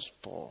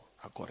forced Paul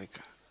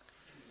Agorika.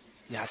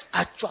 He has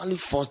actually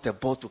forced the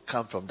ball to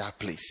come from that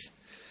place.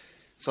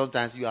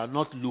 Sometimes you are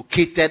not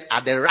located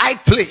at the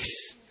right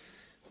place.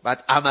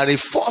 But Amare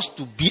forced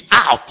to be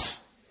out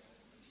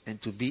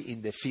and to be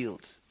in the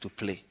field to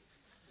play.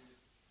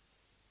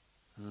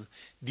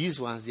 These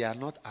ones, they are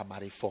not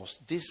Amare force.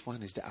 This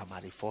one is the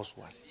Amare force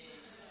one.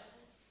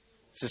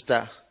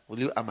 Sister, will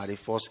you Amare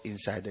force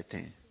inside the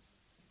thing?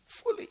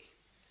 Fully.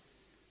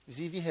 You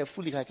see, even here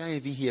fully, I can't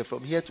even hear.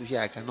 From here to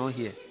here, I cannot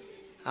hear.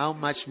 How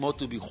much more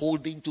to be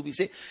holding, to be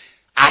saying,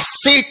 I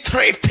see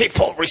 3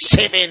 people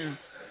receiving.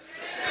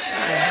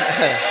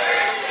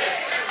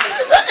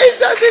 It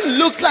doesn't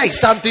look like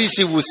something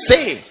she would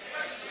say.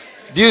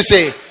 Do you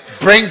say,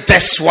 bring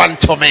this one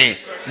to me?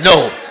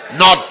 No,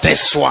 not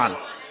this one.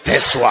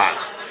 This one.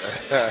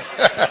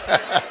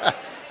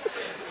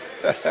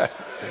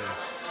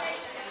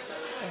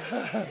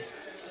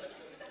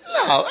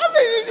 No, I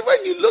mean,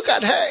 when you look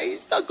at her,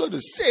 he's not going to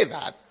say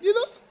that, you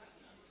know.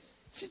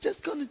 She's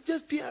just going to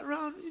just be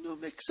around, you know,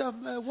 make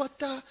some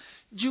water,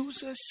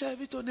 juice,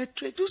 serve it on a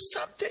tray. Do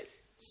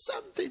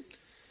something.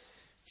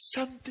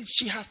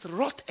 She has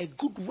wrought a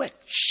good work.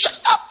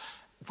 Shut up.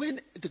 When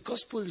the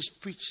gospel is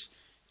preached,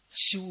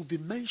 she will be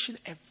mentioned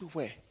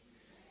everywhere.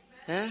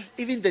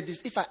 Even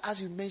if I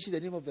ask you to mention the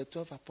name of the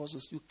 12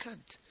 apostles, you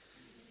can't.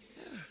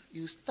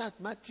 You start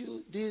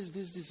Matthew,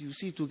 this, you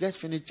see to get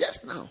finished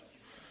just now.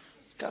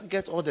 You can't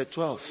get all the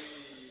 12.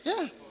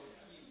 Yeah.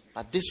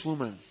 But this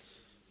woman,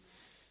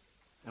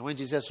 and when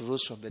Jesus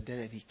rose from the dead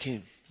and he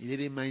came, he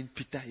didn't mind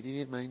Peter, he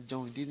didn't mind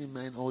John, he didn't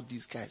mind all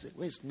these guys.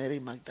 Where's Mary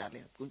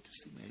Magdalene? I'm going to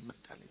see Mary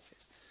Magdalene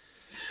first.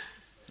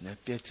 And I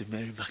appeared to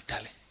Mary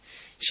Magdalene.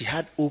 She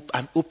had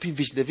an open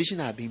vision. The vision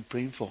I've been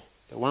praying for.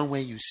 The one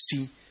where you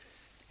see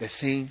the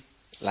thing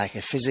like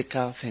a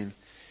physical thing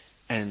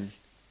and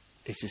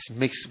it is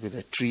mixed with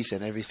the trees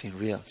and everything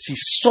real. She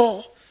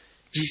saw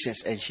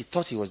Jesus and she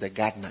thought he was the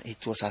gardener.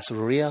 It was as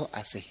real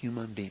as a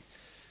human being.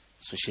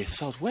 So she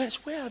thought, where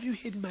have you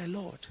hid my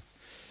Lord?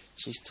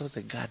 She saw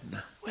the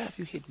gardener. Where have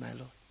you hid my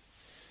Lord?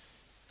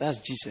 That's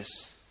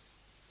Jesus.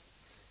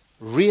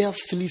 Real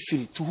Philly.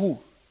 To who?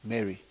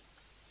 Mary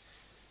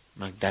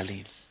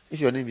Magdalene.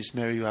 If your name is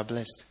Mary, you are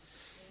blessed.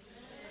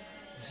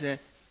 He said,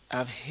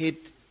 I've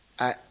hid.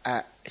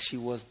 She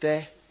was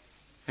there.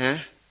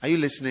 Are you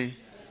listening?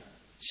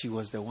 She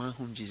was the one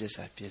whom Jesus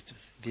appeared to.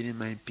 Didn't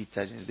mind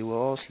Peter. They were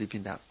all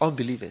sleeping down.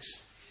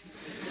 Unbelievers.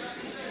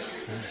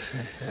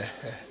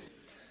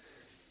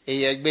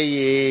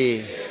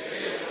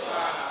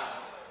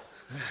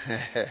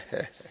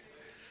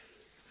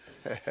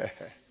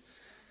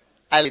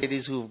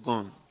 Ladies who've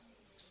gone.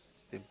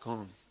 They've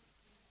gone.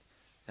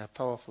 They are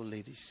powerful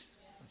ladies.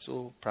 I'm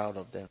so proud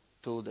of them.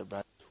 Told the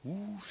brother,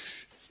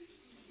 whoosh.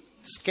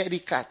 Scaredy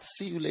cat,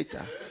 see you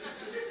later.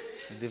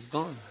 And they've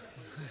gone.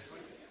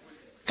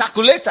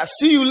 Calculator,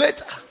 see you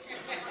later.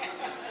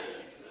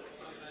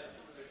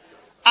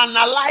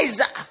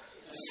 Analyzer,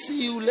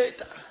 see you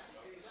later.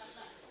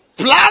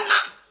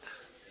 Planner,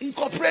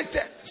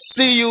 Incorporated,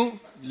 see you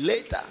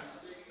later.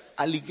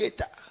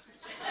 Alligator.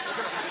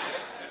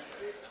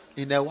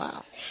 In a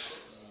while.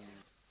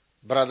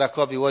 Brother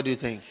Kobe, what do you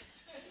think?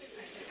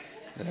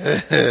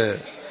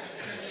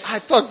 I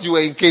thought you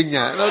were in Kenya.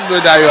 I don't know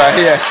that you are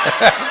here.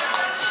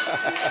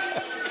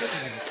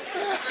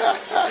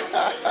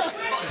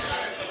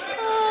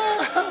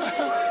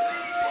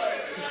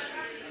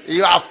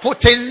 You are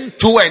putting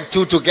 2 and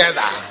 2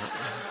 together.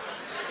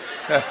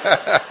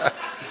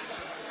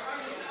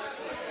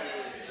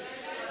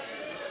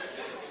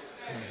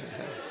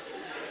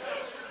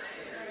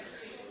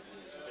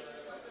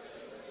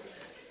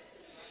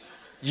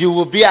 You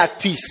will be at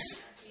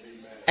peace.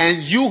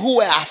 And you who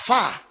were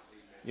afar,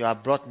 you are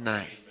brought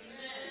nigh.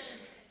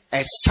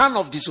 A son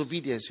of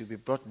disobedience will be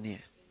brought near.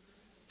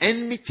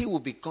 Enmity will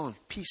be gone.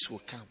 Peace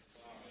will come.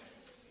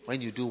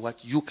 When you do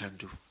what you can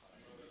do.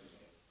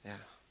 Yeah.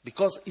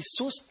 Because it's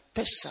so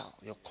special,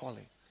 your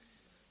calling.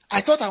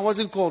 I thought I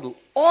wasn't called.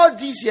 All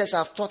these years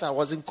I've thought I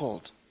wasn't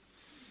called.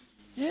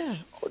 Yeah.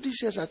 All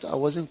these years I thought I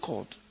wasn't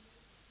called.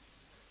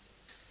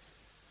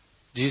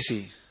 Do you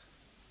see?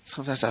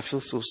 Sometimes I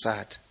feel so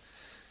sad.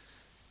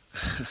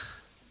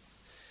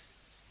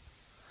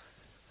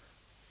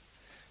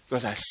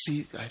 Because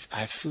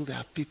I feel there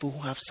are people who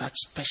have such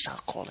special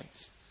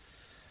callings.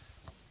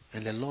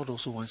 And the Lord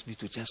also wants me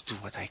to just do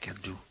what I can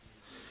do.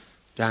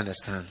 Do you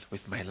understand?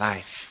 With my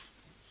life,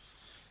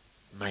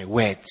 my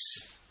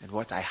words, and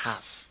what I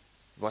have,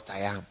 what I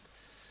am,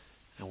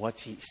 and what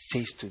He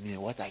says to me,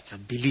 and what I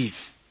can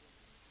believe.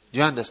 Do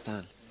you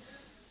understand?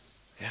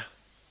 Yeah.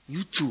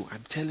 You too,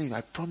 I'm telling you,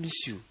 I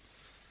promise you,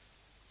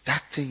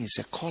 that thing is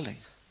a calling.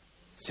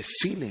 It's a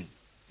feeling.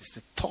 It's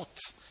a thought.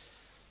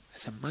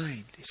 It's a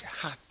mind. It's a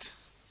heart.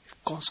 It's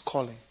God's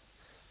calling.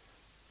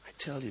 I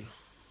tell you.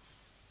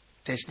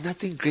 There's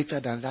nothing greater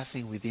than that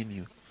thing within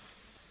you.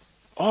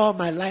 All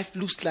my life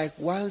looks like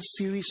one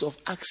series of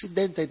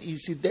accident and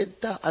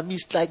incidental. I mean,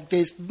 it's like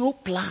there's no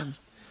plan.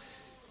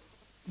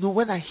 No,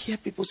 when I hear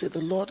people say, the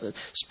Lord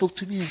spoke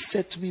to me and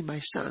said to me, my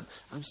son,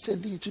 I'm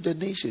sending you to the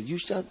nations. You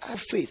shall have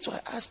faith. So I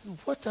asked him,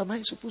 what am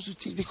I supposed to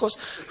teach?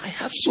 Because I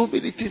have so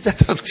many things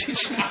that I'm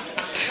teaching.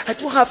 I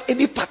don't have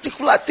any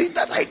particular thing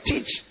that I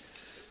teach.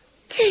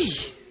 Hey.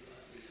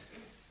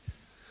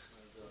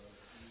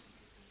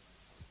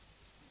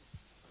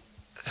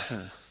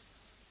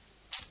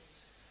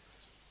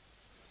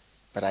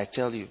 But I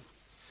tell you,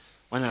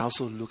 when I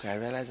also look, I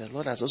realize that the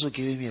Lord has also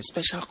given me a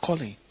special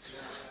calling.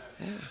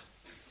 Yeah.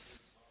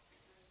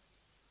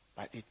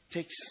 But it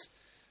takes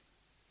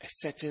a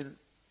certain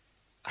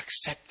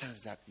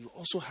acceptance that you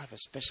also have a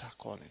special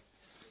calling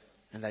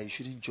and that you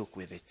shouldn't joke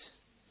with it.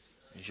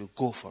 You should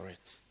go for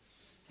it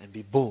and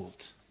be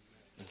bold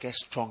and get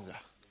stronger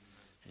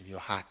in your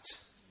heart.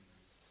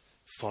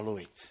 Follow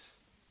it.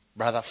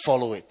 Brother,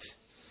 follow it.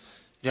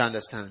 Do you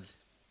understand?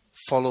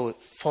 Follow it.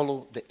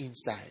 Follow the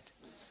inside.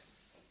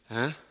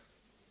 Huh?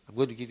 I'm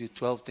going to give you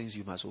 12 things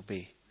you must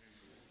obey.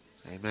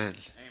 Amen. Amen.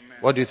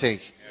 What do you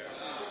think?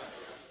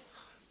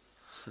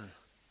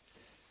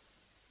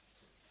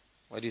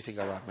 What do you think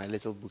about my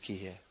little bookie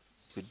here?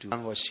 Could do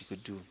what she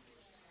could do.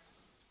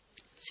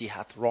 She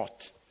hath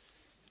wrought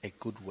a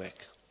good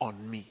work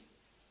on me.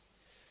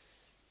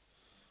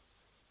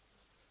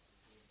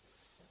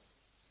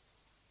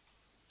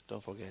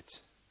 Don't forget.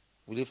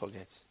 Will you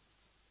forget?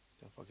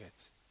 Don't forget.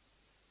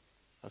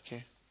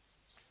 Okay?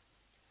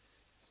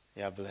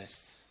 You are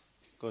blessed.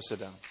 Go sit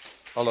down.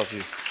 All of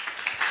you.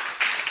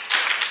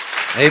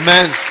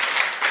 Amen.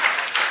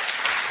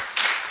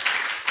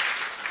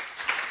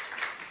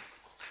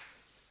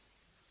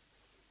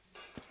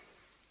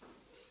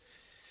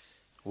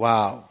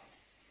 Wow.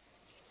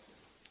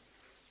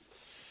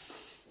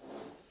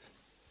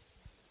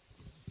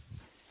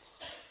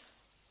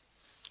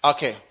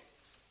 Okay.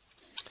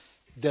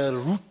 The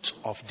root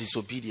of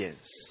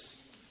disobedience.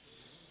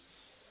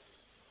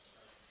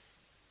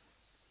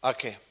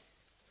 Okay.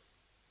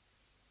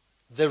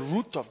 The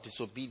root of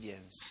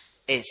disobedience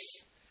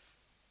is,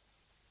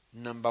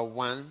 number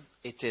one,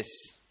 it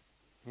is,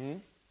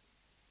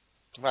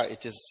 well,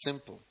 it is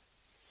simple.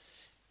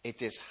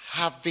 It is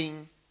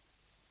having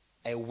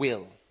a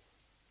will.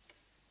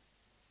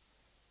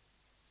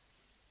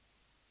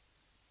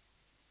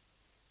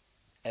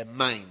 A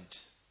mind.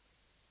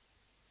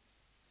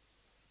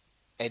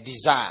 A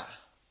desire.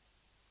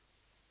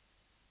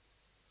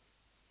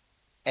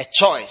 A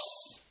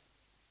choice.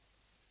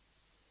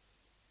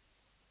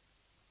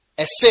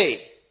 A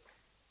say.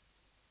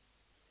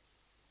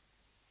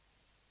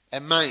 A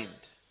mind.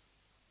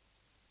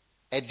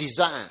 A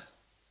desire.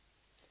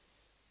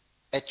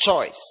 A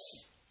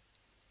choice.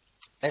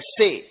 A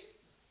say.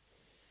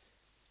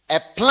 A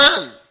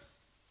plan.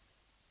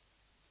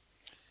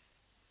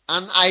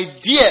 An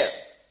idea.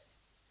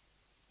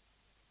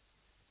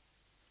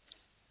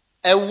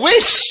 A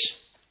wish.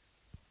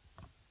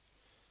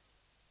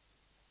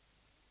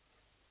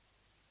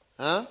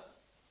 And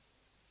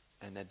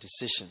a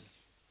decision.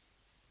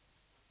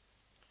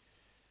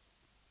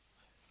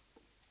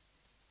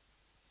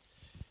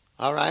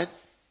 All right.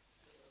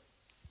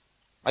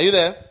 Are you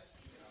there?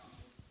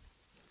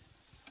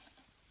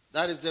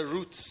 That is the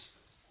root.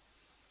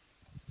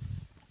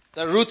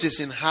 The root is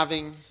in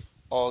having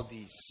all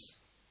these.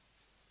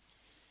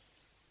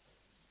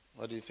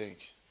 What do you think?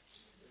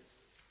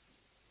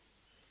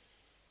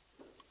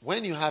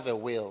 When you have a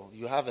will,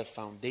 you have a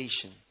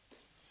foundation.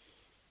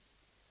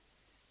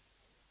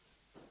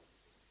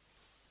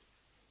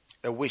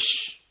 A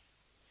wish.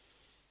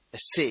 A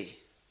say.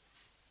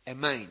 A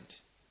mind.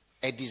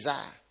 A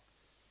desire.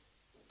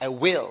 A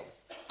will.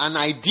 An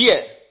idea.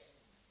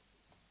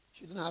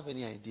 You don't have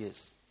any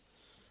ideas.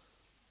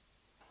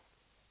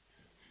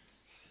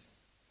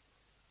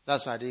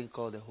 That's why I didn't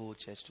call the whole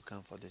church to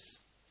come for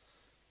this.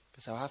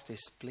 Because I'll have to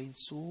explain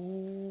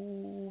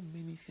so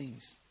many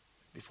things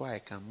before I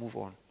can move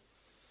on.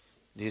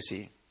 Do you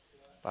see?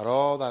 But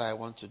all that I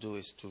want to do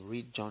is to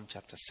read John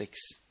chapter 6,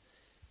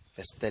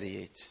 verse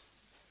 38.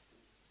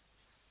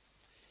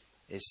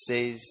 It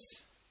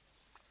says,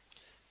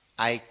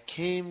 I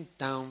came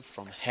down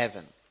from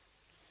heaven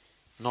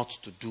not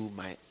to do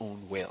my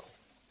own will.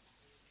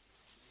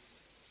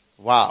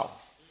 Wow.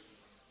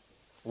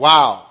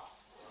 Wow.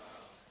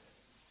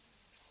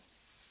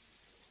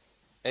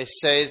 It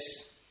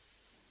says,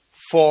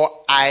 for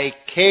I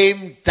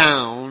came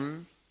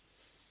down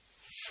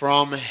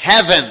from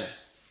heaven.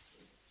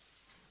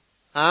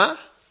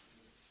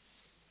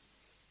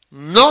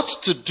 Not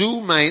to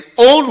do my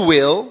own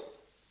will,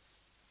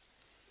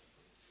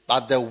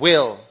 but the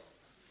will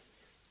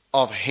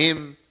of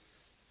him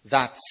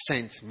that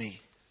sent me.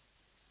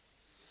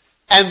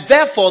 And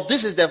therefore,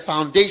 this is the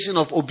foundation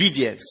of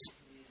obedience.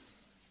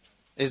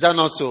 Is that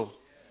not so?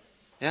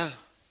 Yeah.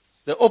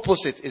 The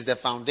opposite is the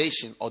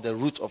foundation or the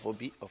root of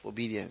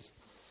obedience.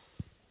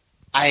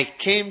 I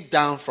came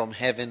down from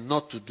heaven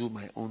not to do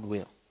my own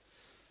will.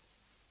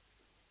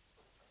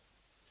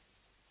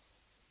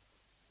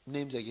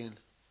 Names again.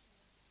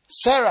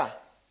 Sarah.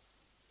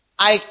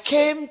 I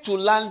came to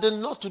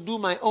London not to do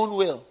my own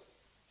will.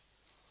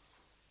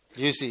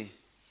 You see.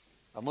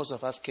 But most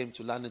of us came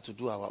to London to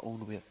do our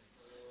own will.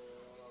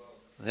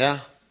 Yeah?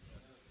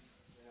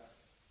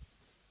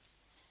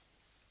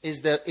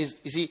 Is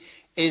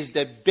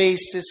the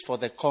basis for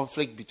the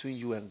conflict between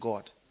you and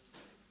God.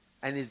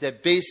 And is the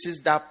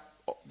basis that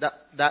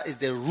is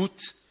the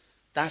root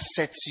that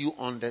sets you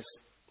on this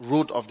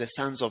road of the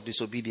sons of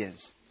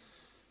disobedience.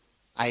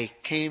 I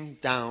came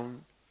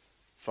down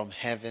from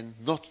heaven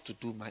not to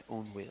do my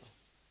own will.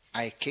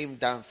 I came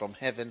down from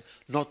heaven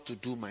not to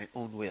do my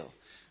own will.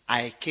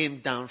 I came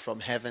down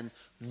from heaven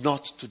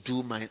not to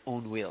do my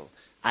own will.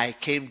 I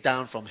came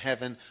down from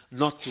heaven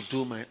not to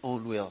do my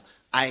own will.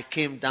 I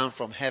came down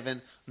from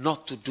heaven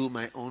not to do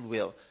my own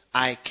will.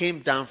 I came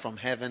down from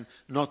heaven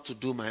not to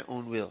do my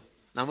own will.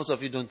 Now, most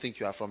of you don't think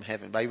you are from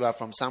heaven, but you are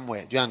from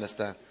somewhere. Do you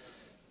understand?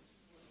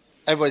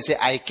 Everybody say,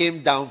 I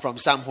came down from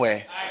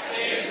somewhere. I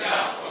came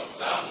down from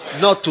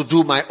somewhere. Not to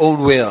do my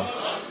own will.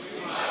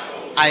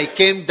 I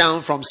came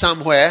down from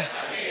somewhere.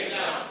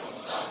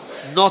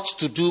 Not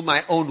to do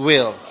my own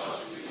will.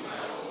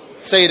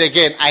 Say it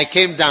again. I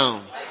came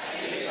down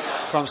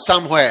from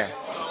somewhere.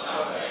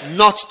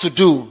 Not to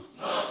do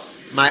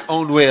my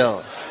own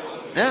will.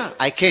 Yeah,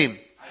 I came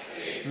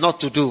not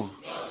to do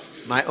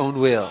my own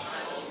will.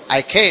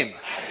 I came,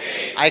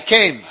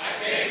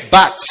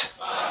 but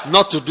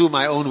not to do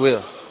my own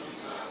will.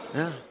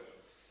 Yeah.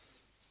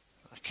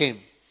 I came.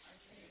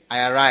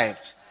 I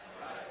arrived.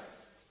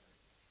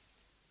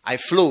 I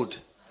flowed,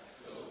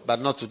 but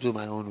not to do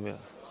my own will.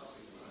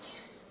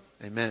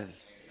 Amen.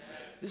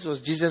 This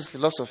was Jesus'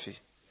 philosophy.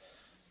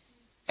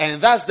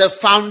 And that's the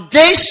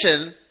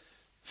foundation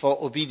for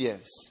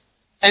obedience.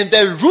 And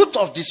the root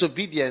of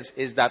disobedience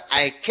is that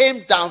I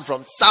came down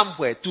from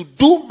somewhere to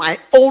do my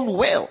own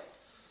will.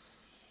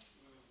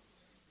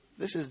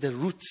 This is the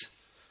root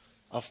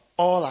of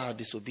all our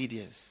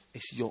disobedience.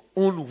 It's your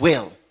own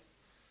will.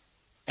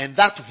 And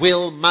that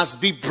will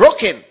must be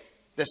broken.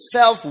 The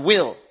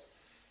self-will.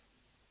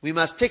 We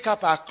must take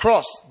up our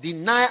cross,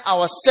 deny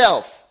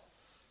ourselves,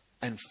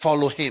 and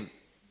follow him.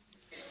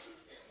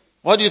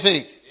 What do you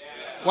think?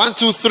 1,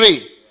 2,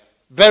 3.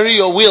 Bury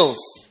your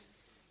wills.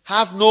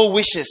 Have no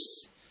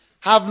wishes.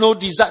 Have no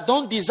desire.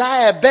 Don't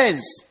desire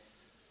Benz.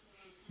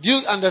 Do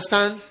you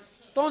understand?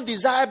 Don't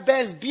desire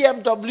Benz,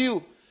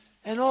 BMW,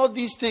 and all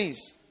these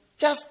things.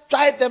 Just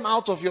drive them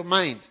out of your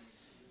mind.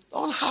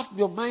 Don't have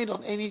your mind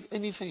on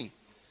anything.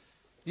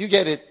 You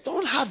get it?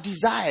 Don't have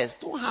desires.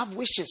 Don't have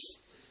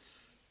wishes.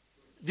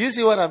 Do you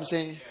see what I'm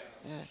saying?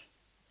 Yeah.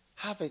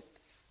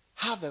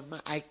 Have a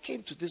mind. I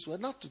came to this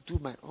world not to do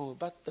my own,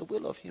 but the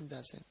will of him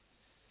that sent.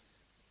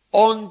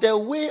 On the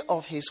way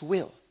of his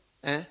will,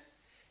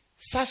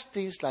 such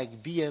things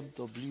like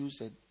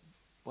BMWs and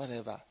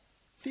whatever,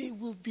 they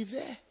will be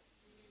there.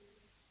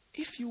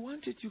 If you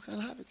want it, you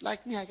can have it.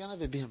 Like me, I can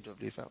have a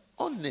BMW if I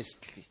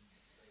honestly.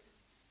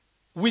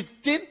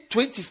 Within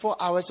 24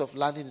 hours of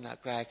landing in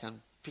Accra, I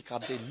can pick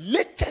up the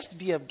latest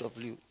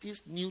BMW,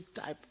 this new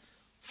type,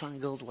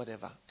 fangled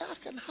whatever. I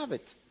can have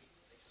it.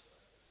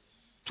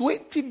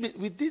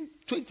 Within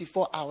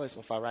 24 hours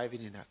of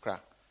arriving in Accra,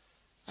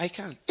 I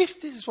can.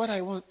 If this is what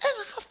I want,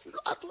 and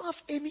I don't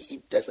have any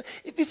interest.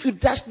 If you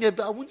dash me,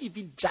 I won't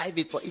even drive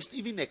it. It's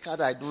even a car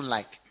that I don't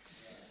like.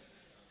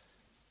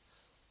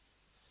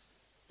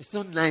 It's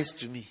not nice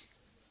to me.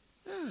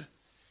 Yeah.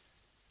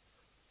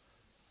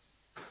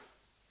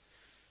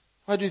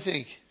 What do you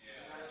think?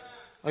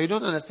 Or you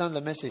don't understand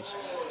the message?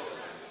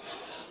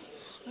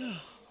 Yeah.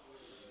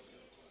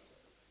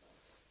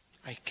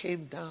 I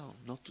came down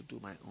not to do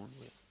my own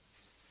will.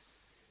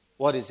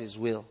 What is his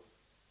will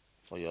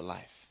for your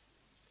life?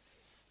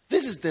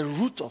 This is the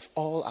root of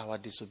all our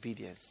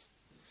disobedience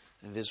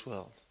in this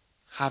world.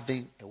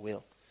 Having a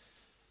will.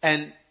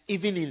 And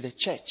even in the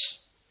church,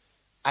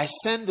 I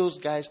send those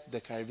guys to the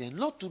Caribbean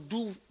not to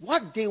do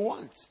what they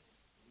want.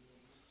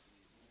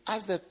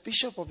 As the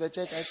bishop of the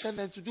church, I send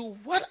them to do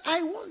what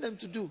I want them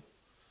to do.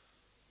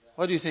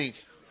 What do you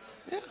think?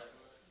 Yeah.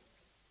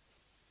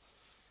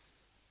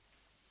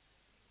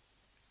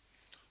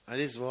 And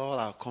this is all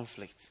our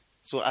conflict.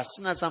 So as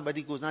soon as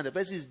somebody goes, now the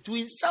person is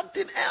doing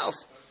something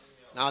else.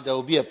 Now there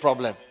will be a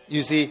problem.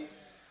 You see?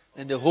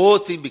 And the whole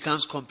thing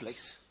becomes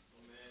complex.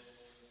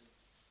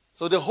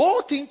 So the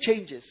whole thing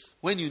changes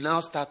when you now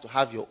start to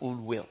have your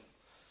own will.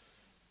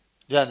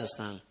 Do you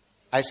understand?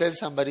 I sent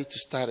somebody to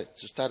start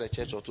a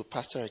church or to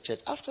pastor a church.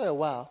 After a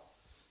while,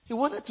 he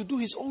wanted to do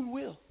his own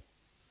will.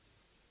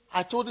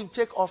 I told him,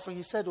 take offering.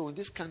 He said, in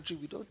this country,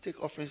 we don't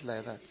take offerings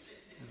like that.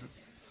 You know?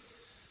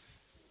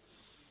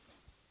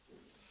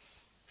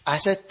 I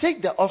said,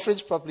 take the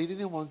offerings properly. He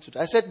didn't want to do.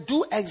 I said,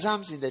 do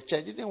exams in the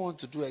church. He didn't want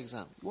to do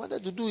exams. He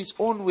wanted to do his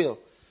own will.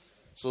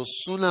 So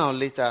sooner or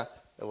later,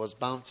 there was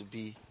bound to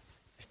be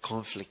a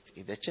conflict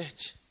in the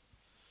church.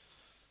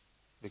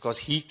 Because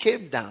he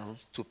came down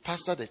to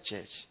pastor the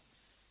church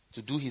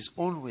to do his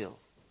own will,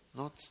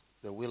 not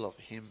the will of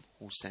him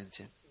who sent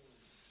him.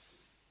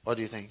 What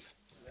do you think?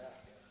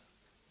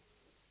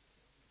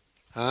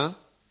 Huh?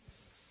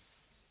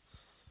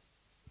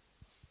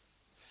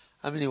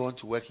 How many want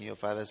to work in your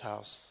father's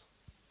house?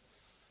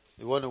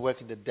 You want to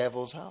work in the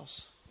devil's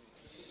house?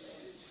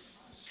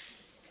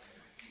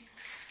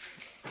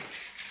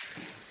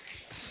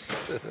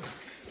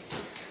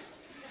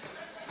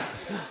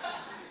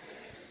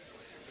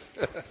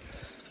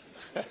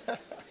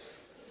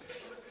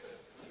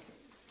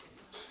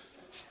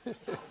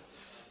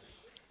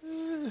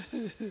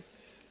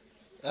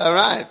 All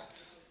right.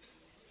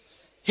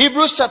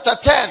 Hebrews chapter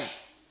 10,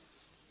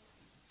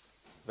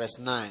 verse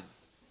 9.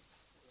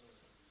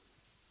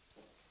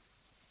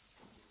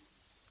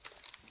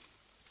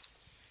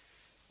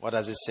 What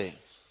does it say?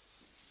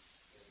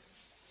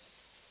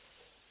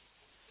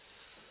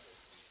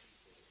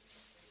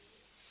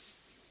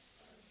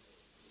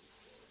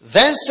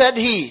 Then said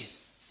he,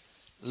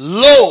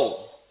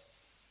 Lo,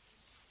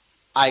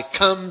 I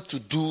come to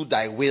do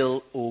thy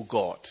will, O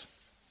God.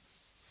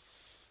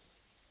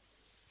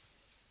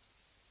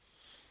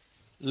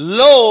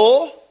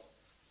 Lo,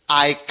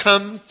 I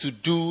come to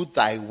do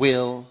thy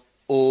will,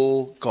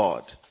 O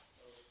God.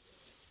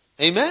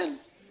 Amen?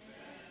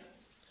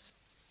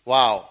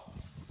 Wow.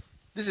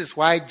 This is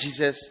why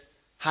Jesus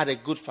had a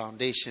good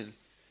foundation,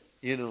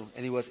 and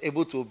he was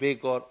able to obey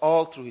God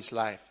all through his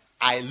life.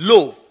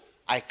 Lo,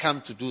 I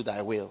come to do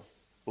thy will,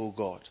 O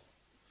God.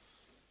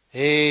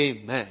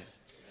 Amen. Amen.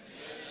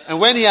 And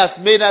when he has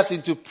made us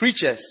into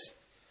preachers,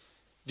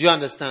 do you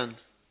understand?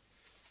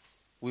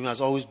 We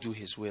must always do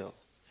his will.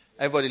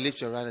 Everybody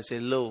lift your hand and say,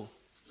 Lo,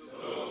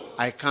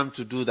 I come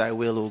to do thy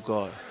will, O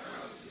God.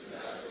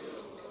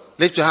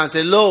 Lift your hand and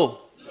say, Lo,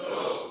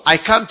 I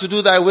come to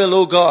do thy will,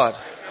 O God.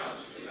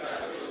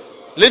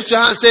 Lift your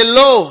hand and say,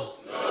 Lo,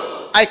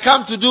 I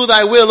come to do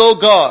thy will, O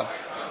God.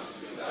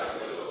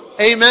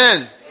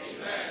 Amen.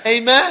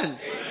 Amen.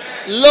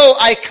 Lo,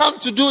 I come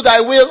to do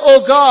thy will,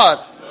 O God.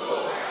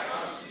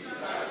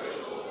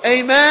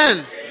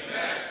 Amen.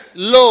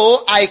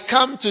 Lo, I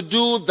come to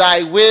do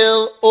thy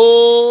will,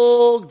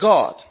 O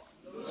God.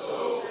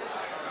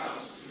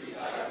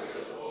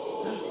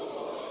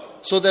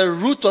 So the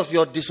root of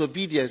your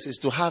disobedience is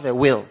to have a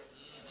will.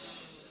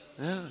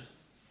 Yeah.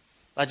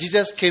 But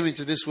Jesus came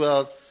into this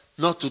world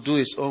not to do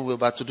his own will,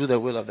 but to do the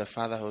will of the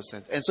Father who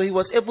sent. And so he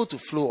was able to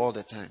flow all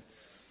the time.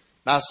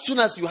 But as soon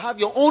as you have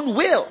your own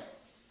will,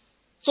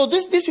 so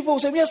these people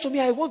will say, as for me,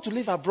 I want to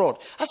live abroad.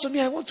 As for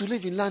me, I want to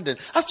live in London.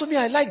 As for me,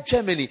 I like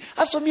Germany.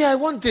 As for me, I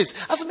want this.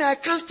 As for me, I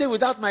can't stay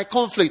without my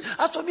conflict.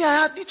 As for me,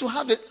 I need to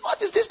have it.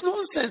 What is this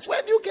nonsense?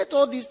 Where do you get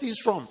all these things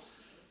from?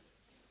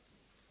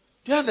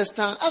 Do you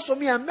understand? As for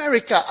me,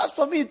 America. As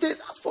for me, this.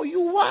 As for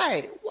you,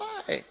 why?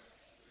 Why?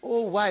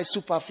 Oh, why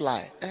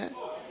Superfly?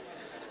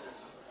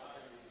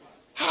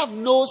 Have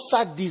no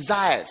such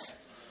desires.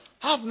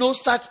 Have no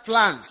such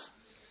plans.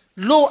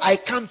 Lo, I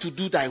come to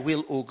do thy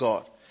will, O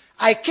God.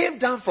 I came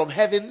down from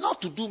heaven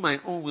not to do my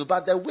own will,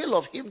 but the will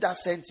of him that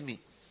sent me.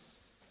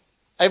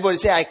 Everybody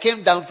say, I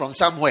came down from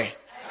somewhere.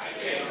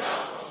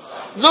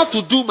 Not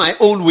to do my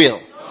own will,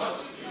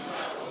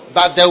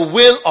 but the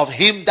will of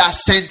him that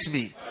sent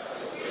me.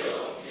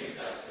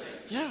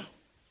 Yeah.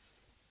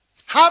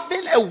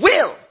 Having a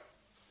will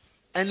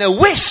and a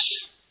wish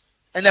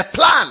and a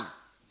plan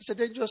is a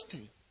dangerous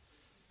thing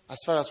as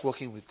far as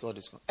working with God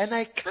is concerned. And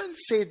I can't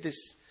say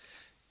this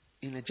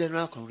in a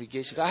general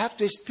congregation. I have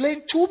to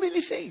explain too many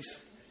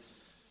things.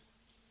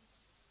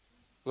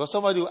 Because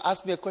somebody will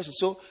ask me a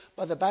question.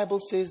 But the Bible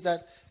says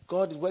that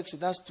God works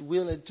in us to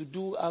will and to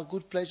do our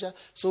good pleasure.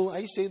 So are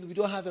you saying that we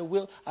don't have a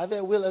will? I have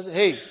a will. I say,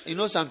 hey, you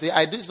know something?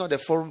 This is not a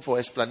forum for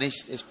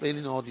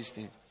explaining all these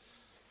things.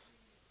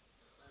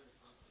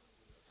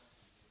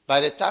 By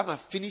the time I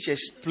finish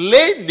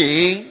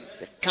explaining,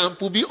 the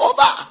camp will be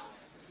over.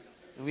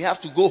 And we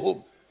have to go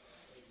home.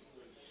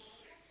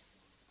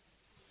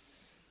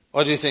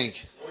 What do you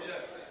think?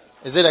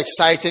 Is it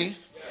exciting?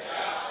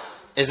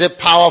 Is it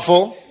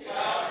powerful?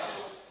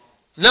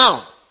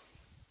 Now,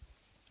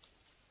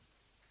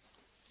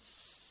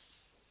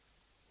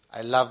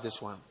 I love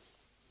this one.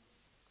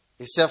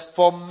 It said,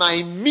 for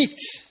my meat.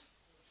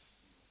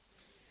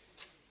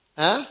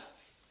 John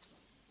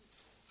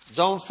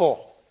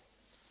 4,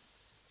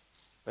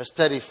 verse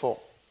 34.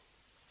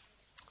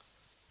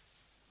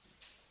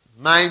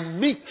 My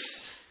meat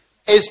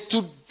is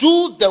to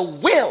do the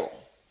will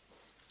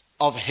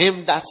of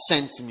him that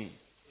sent me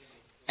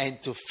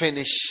and to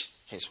finish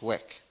his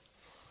work.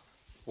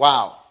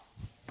 Wow.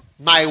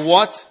 My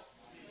what?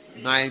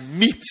 My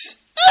meat.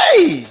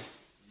 Hey!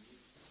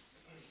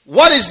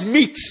 What is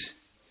meat?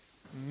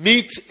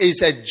 Meat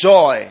is a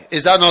joy.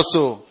 Is that not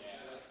so?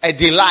 A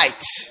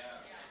delight.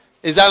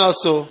 Is that not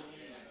so?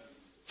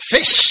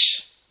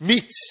 Fish,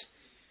 meat.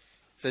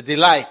 It's a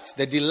delight.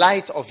 The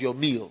delight of your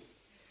meal.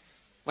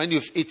 When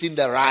you've eaten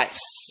the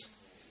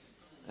rice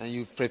and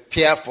you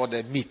prepare for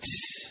the meat.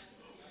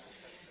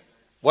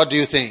 What do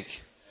you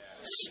think?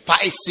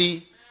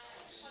 Spicy,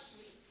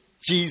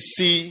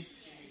 juicy,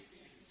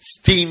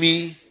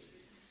 steamy,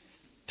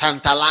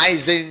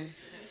 tantalizing,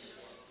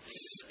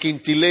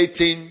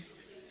 scintillating,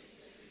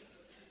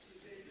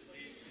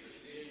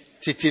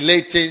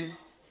 titillating,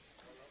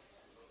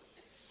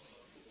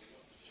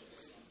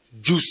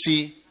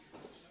 juicy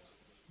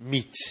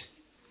meat.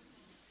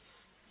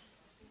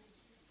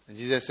 And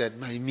Jesus said,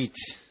 my meat,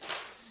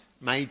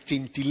 my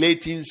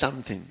titillating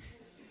something,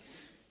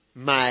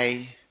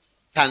 my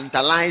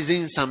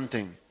tantalizing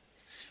something,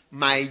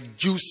 my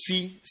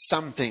juicy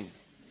something,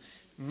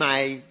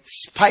 my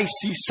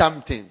spicy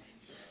something,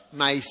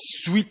 my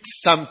sweet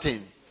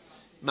something,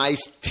 my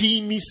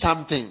steamy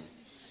something,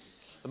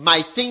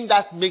 my thing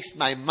that makes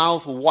my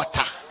mouth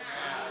water.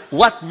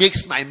 What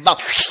makes my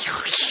mouth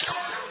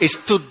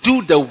is to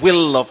do the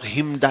will of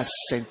him that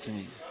sent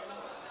me.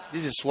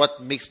 This is what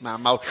makes my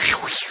mouth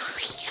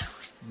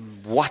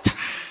water.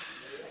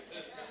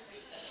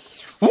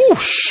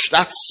 Whoosh,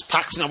 that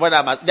sparks me.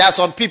 There are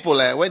some people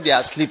when they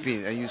are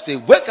sleeping and you say,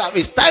 wake up,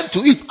 it's time to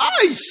eat.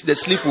 The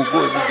sleep will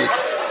go immediately.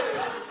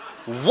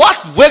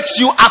 What wakes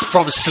you up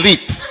from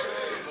sleep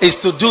is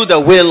to do the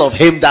will of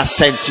him that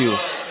sent you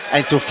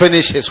and to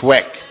finish his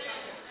work.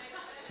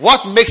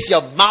 What makes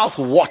your mouth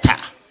water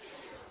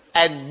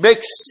and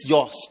makes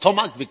your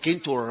stomach begin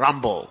to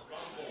rumble?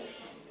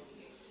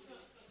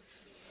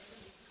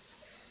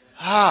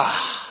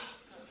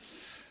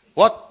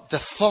 What the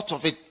thought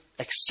of it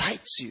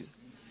excites you.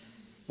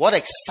 What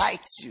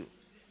excites you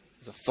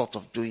is the thought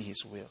of doing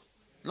his will.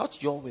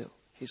 Not your will,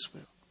 his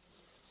will.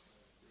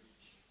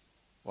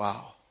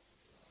 Wow.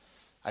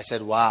 I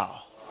said,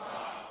 wow.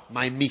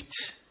 My meat.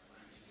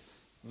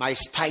 My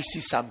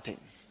spicy something.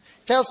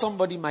 Tell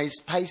somebody my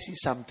spicy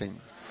something.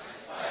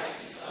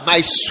 My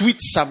sweet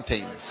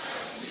something.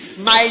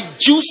 My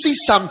juicy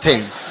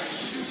something.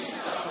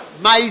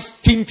 My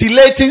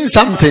scintillating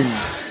something.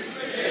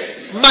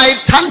 My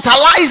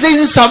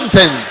tantalizing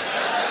something.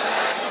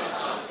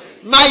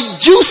 My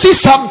juicy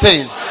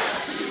something.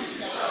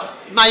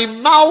 My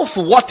mouth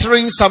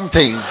watering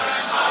something.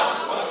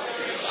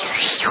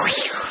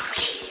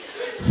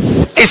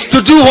 Is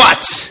to do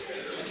what?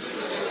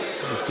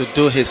 Is to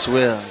do his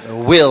will. The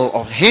will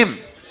of him.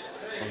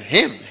 Of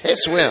him.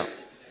 His will.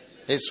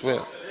 His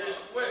will.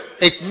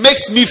 It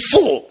makes me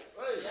full.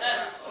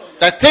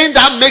 The thing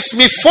that makes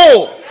me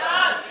full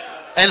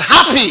and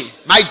happy,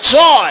 my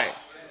joy,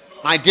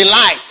 my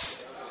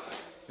delight,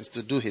 is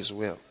to do his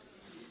will.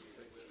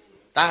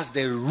 That's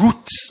the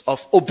root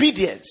of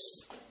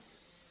obedience.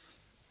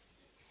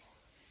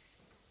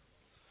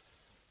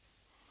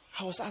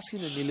 I was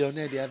asking a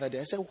millionaire the other day.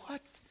 I said,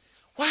 what?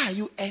 Why are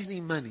you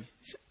earning money?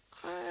 He said,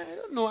 I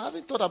don't know. I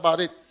haven't thought about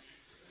it.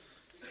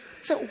 I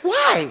said,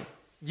 why?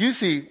 You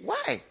see,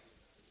 why?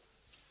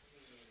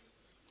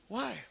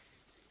 Why?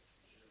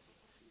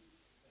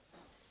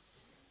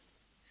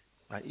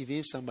 But even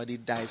if somebody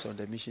dies on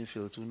the mission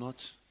field, it will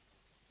not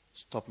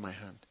stop my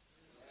hand.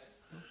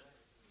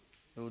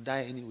 They will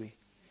die anyway.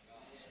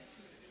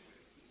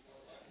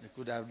 They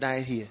could have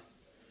died here.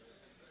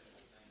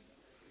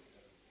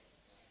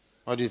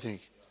 What do you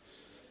think?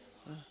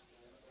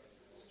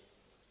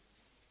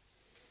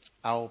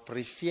 I would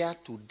prefer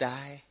to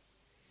die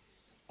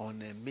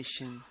on a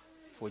mission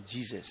for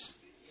Jesus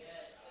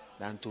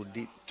than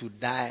to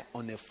die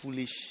on a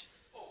foolish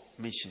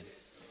mission.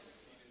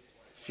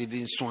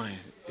 Feeding swine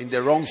in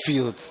the wrong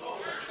field.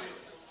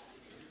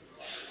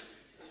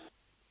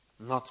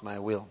 Not my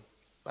will,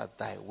 but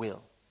thy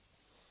will.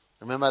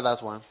 Remember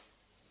that one?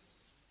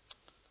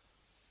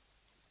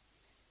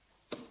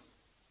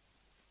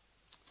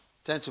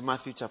 Turn to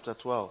Matthew chapter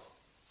 12.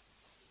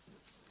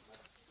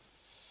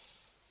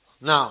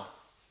 Now,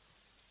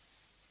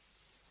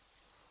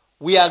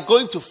 we are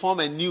going to form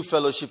a new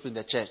fellowship in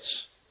the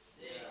church.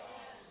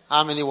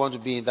 How many want to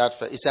be in that?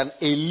 It's an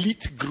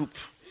elite group.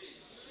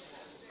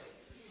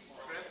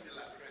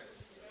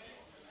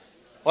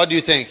 What do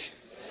you think?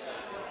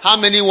 How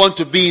many want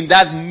to be in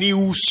that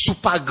new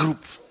super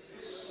group?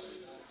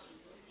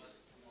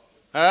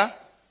 Huh?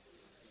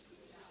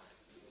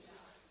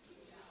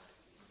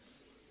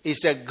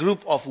 It's a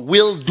group of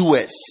will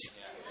doers.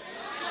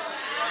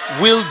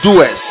 Will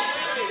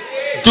doers.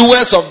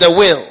 Doers of the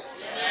will.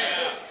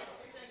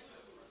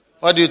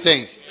 What do you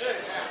think?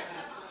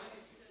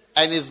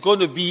 And it's going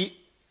to be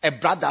a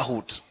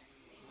brotherhood.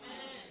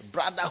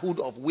 Brotherhood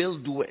of will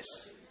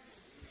doers.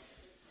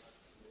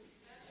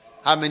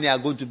 How many are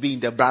going to be in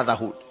the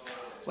brotherhood?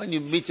 When you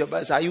meet your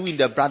brother, are you in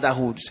the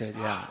brotherhood? He said,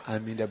 yeah,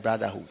 I'm in the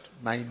brotherhood.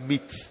 My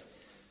meat,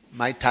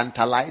 my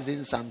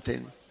tantalizing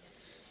something,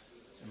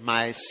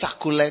 my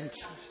succulent,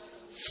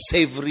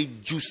 savory,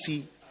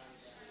 juicy,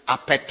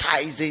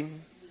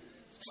 appetizing,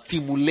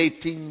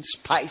 stimulating,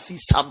 spicy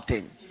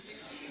something,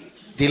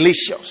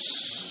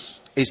 delicious,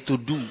 is to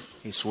do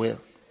his will.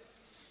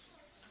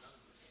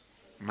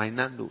 My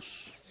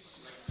Nando's.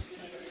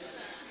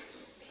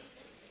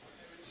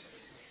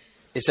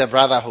 It's a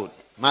brotherhood.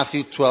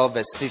 Matthew 12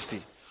 verse 50.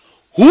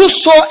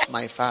 Whoso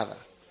my Father,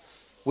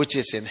 which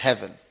is in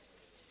heaven,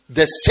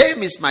 the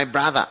same is my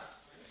brother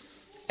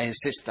and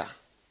sister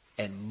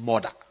and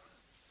mother.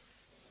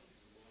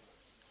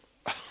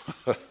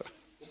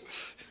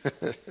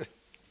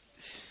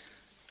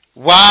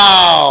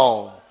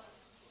 Wow.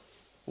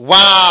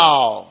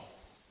 Wow.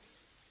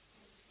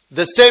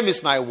 The same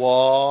is my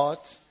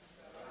what?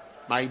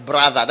 My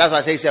brother. That's why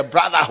I say it's a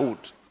brotherhood.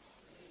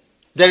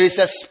 There is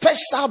a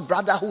special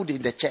brotherhood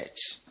in the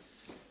church.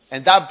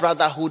 And that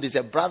brotherhood is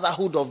a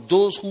brotherhood of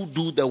those who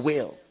do the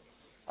will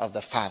of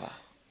the Father.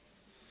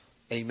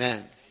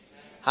 Amen.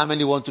 How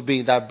many want to be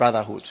in that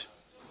brotherhood?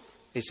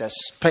 It's a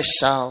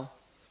special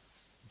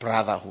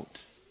brotherhood.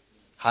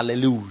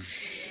 Hallelujah.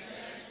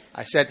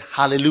 I said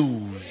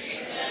hallelujah.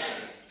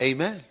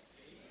 Amen.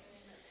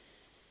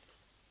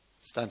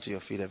 Stand to your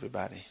feet,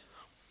 everybody.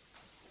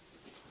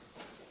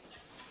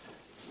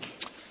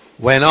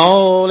 When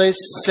all is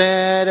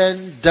said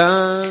and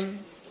done,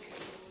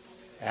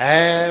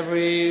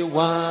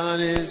 everyone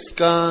is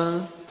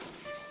gone.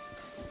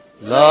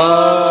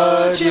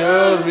 Lord,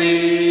 you're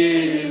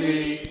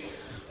really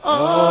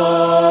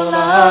all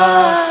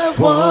I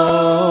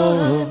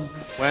want.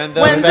 When the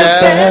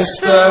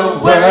best the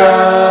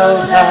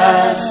world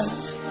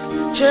has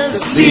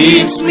just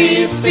leaves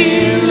me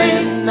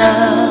feeling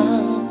now.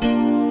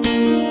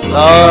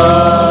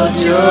 Lord,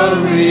 you're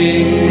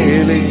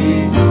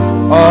really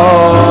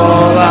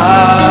all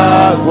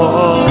I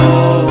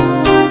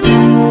want.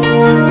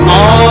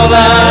 All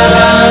that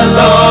I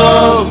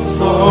long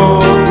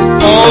for,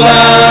 all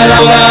that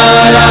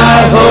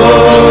I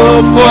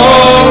hope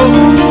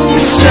for,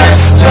 is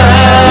just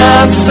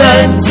that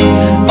sense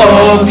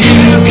of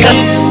you can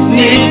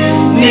need.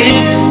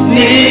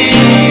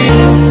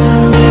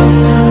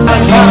 My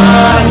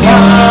heart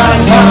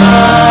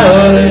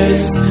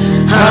is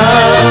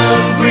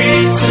hungry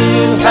to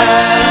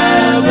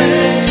have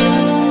it.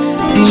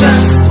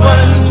 Just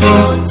one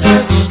more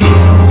touch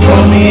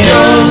from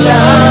your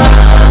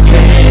loving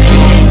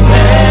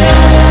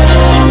hand.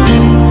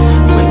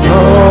 When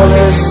all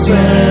is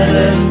said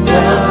and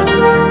done,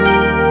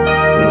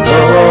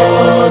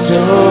 Lord,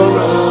 you're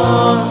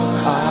all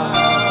I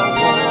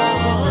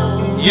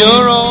want.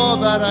 You're all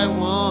that I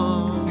want.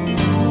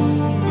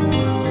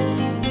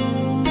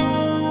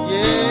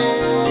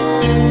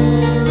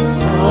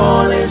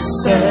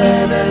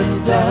 Said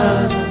and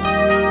done,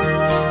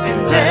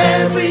 and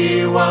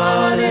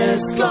everyone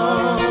is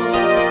gone.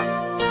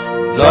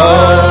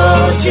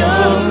 Lord,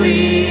 you're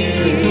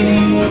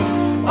really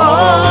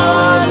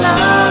all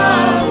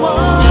I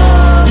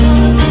want.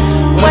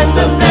 When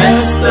the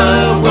best the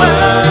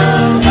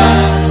world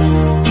has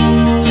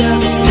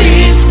just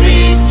leaves me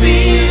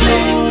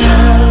feeling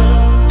now.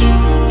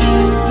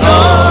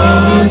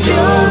 Lord,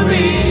 you're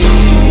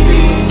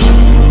really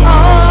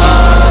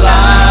all I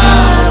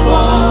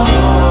want.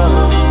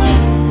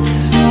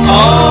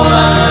 All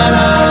that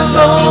I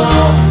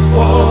long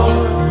for,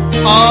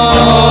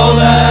 all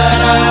that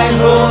I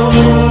hope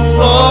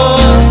for,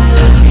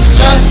 is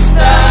just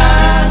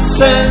that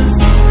sense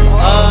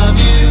of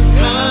you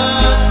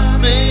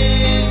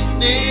coming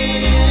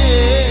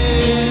near.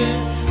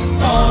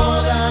 All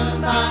that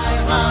my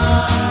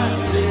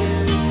heart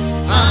is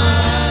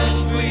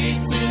hungry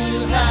to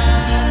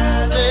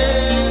have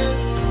is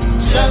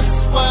just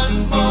one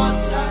more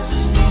touch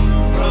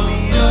from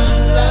your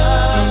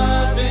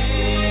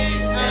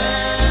loving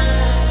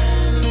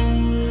hand.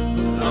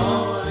 When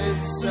all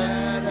is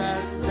said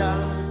and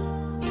done,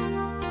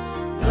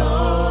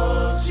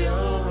 Lord,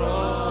 you're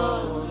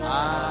all I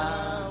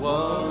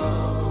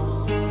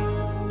want.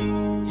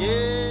 Yeah.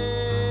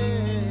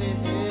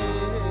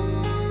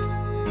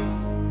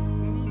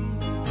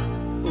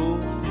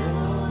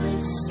 All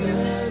is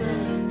said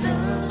and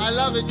done, I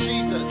love it,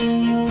 Jesus.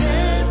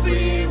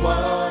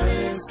 Everyone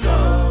is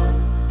gone.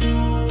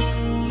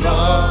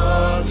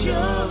 Lord,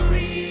 you're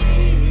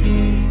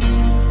really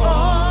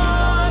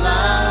all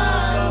I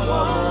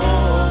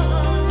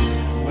want.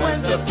 When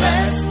the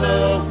best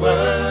the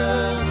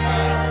world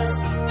has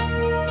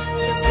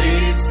just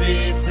leaves me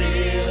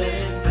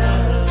feeling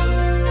now.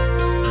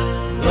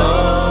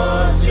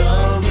 Lord,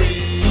 you're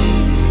really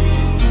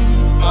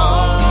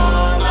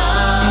all I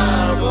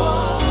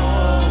want.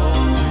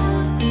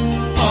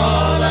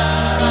 All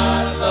that I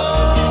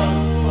long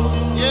for,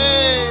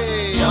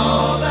 yeah,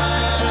 all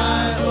that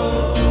I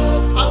hope.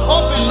 I'm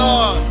hoping,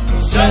 Lord,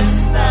 it's just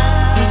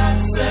that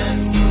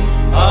sense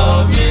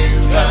of you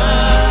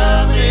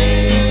coming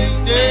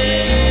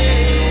near.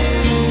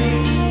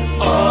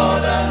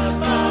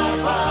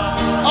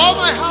 All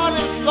my heart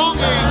is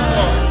longing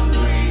for.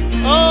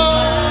 Oh,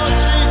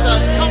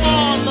 Jesus, come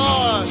on,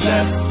 Lord.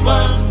 Just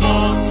one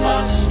more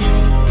touch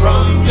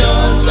from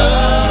your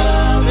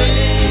loving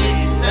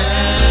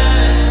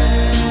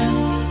hand.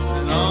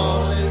 When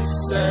all is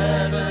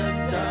said and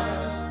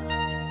done,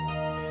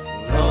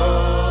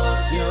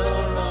 Lord,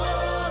 you're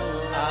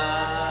all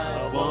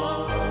I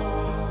want.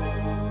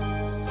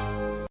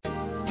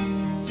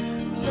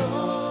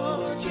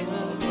 Lord,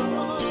 you're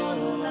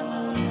all I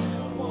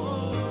want.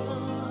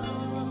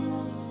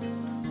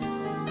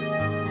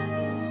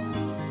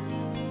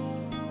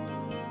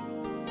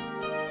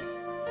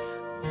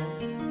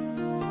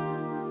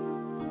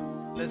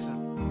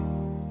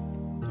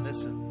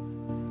 Listen.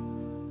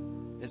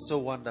 It's so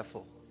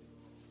wonderful.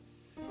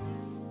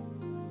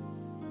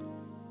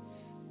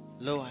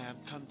 Lo, I am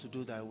come to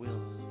do thy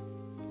will.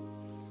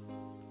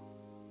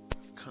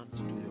 I've come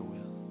to do your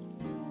will.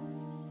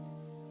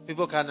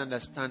 People can't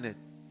understand it.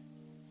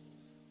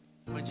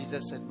 When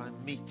Jesus said, my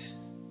meat,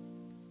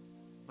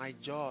 my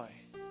joy,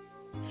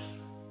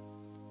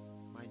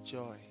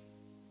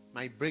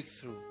 my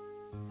breakthrough,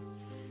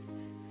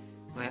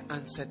 my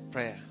answered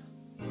prayer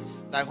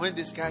Like when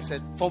this guy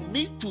said, for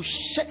me to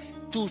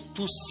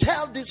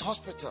sell this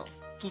hospital,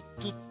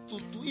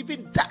 to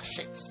even dash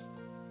it,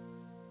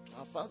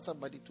 I found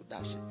somebody to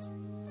dash it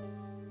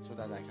so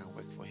that I can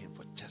work for him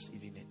for just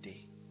even a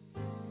day.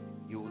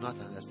 You will not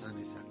understand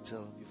it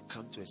until you've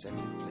come to a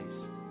certain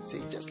place. You say,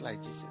 just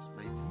like Jesus,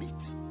 my meat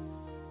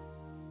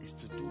is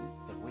to do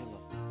the will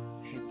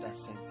of him that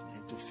sent me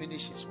and to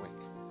finish his work.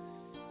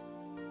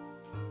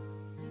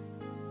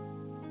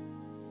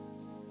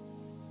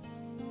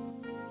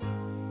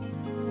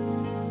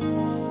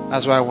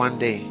 That's why one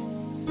day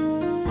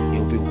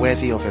you'll be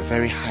worthy of a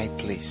very high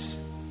place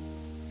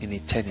in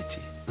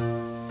eternity.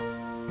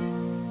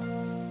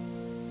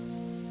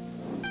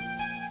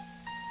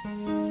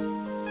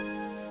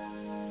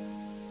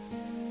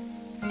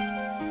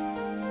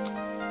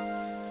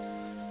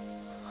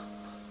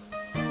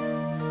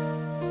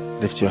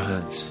 Lift your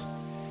hands.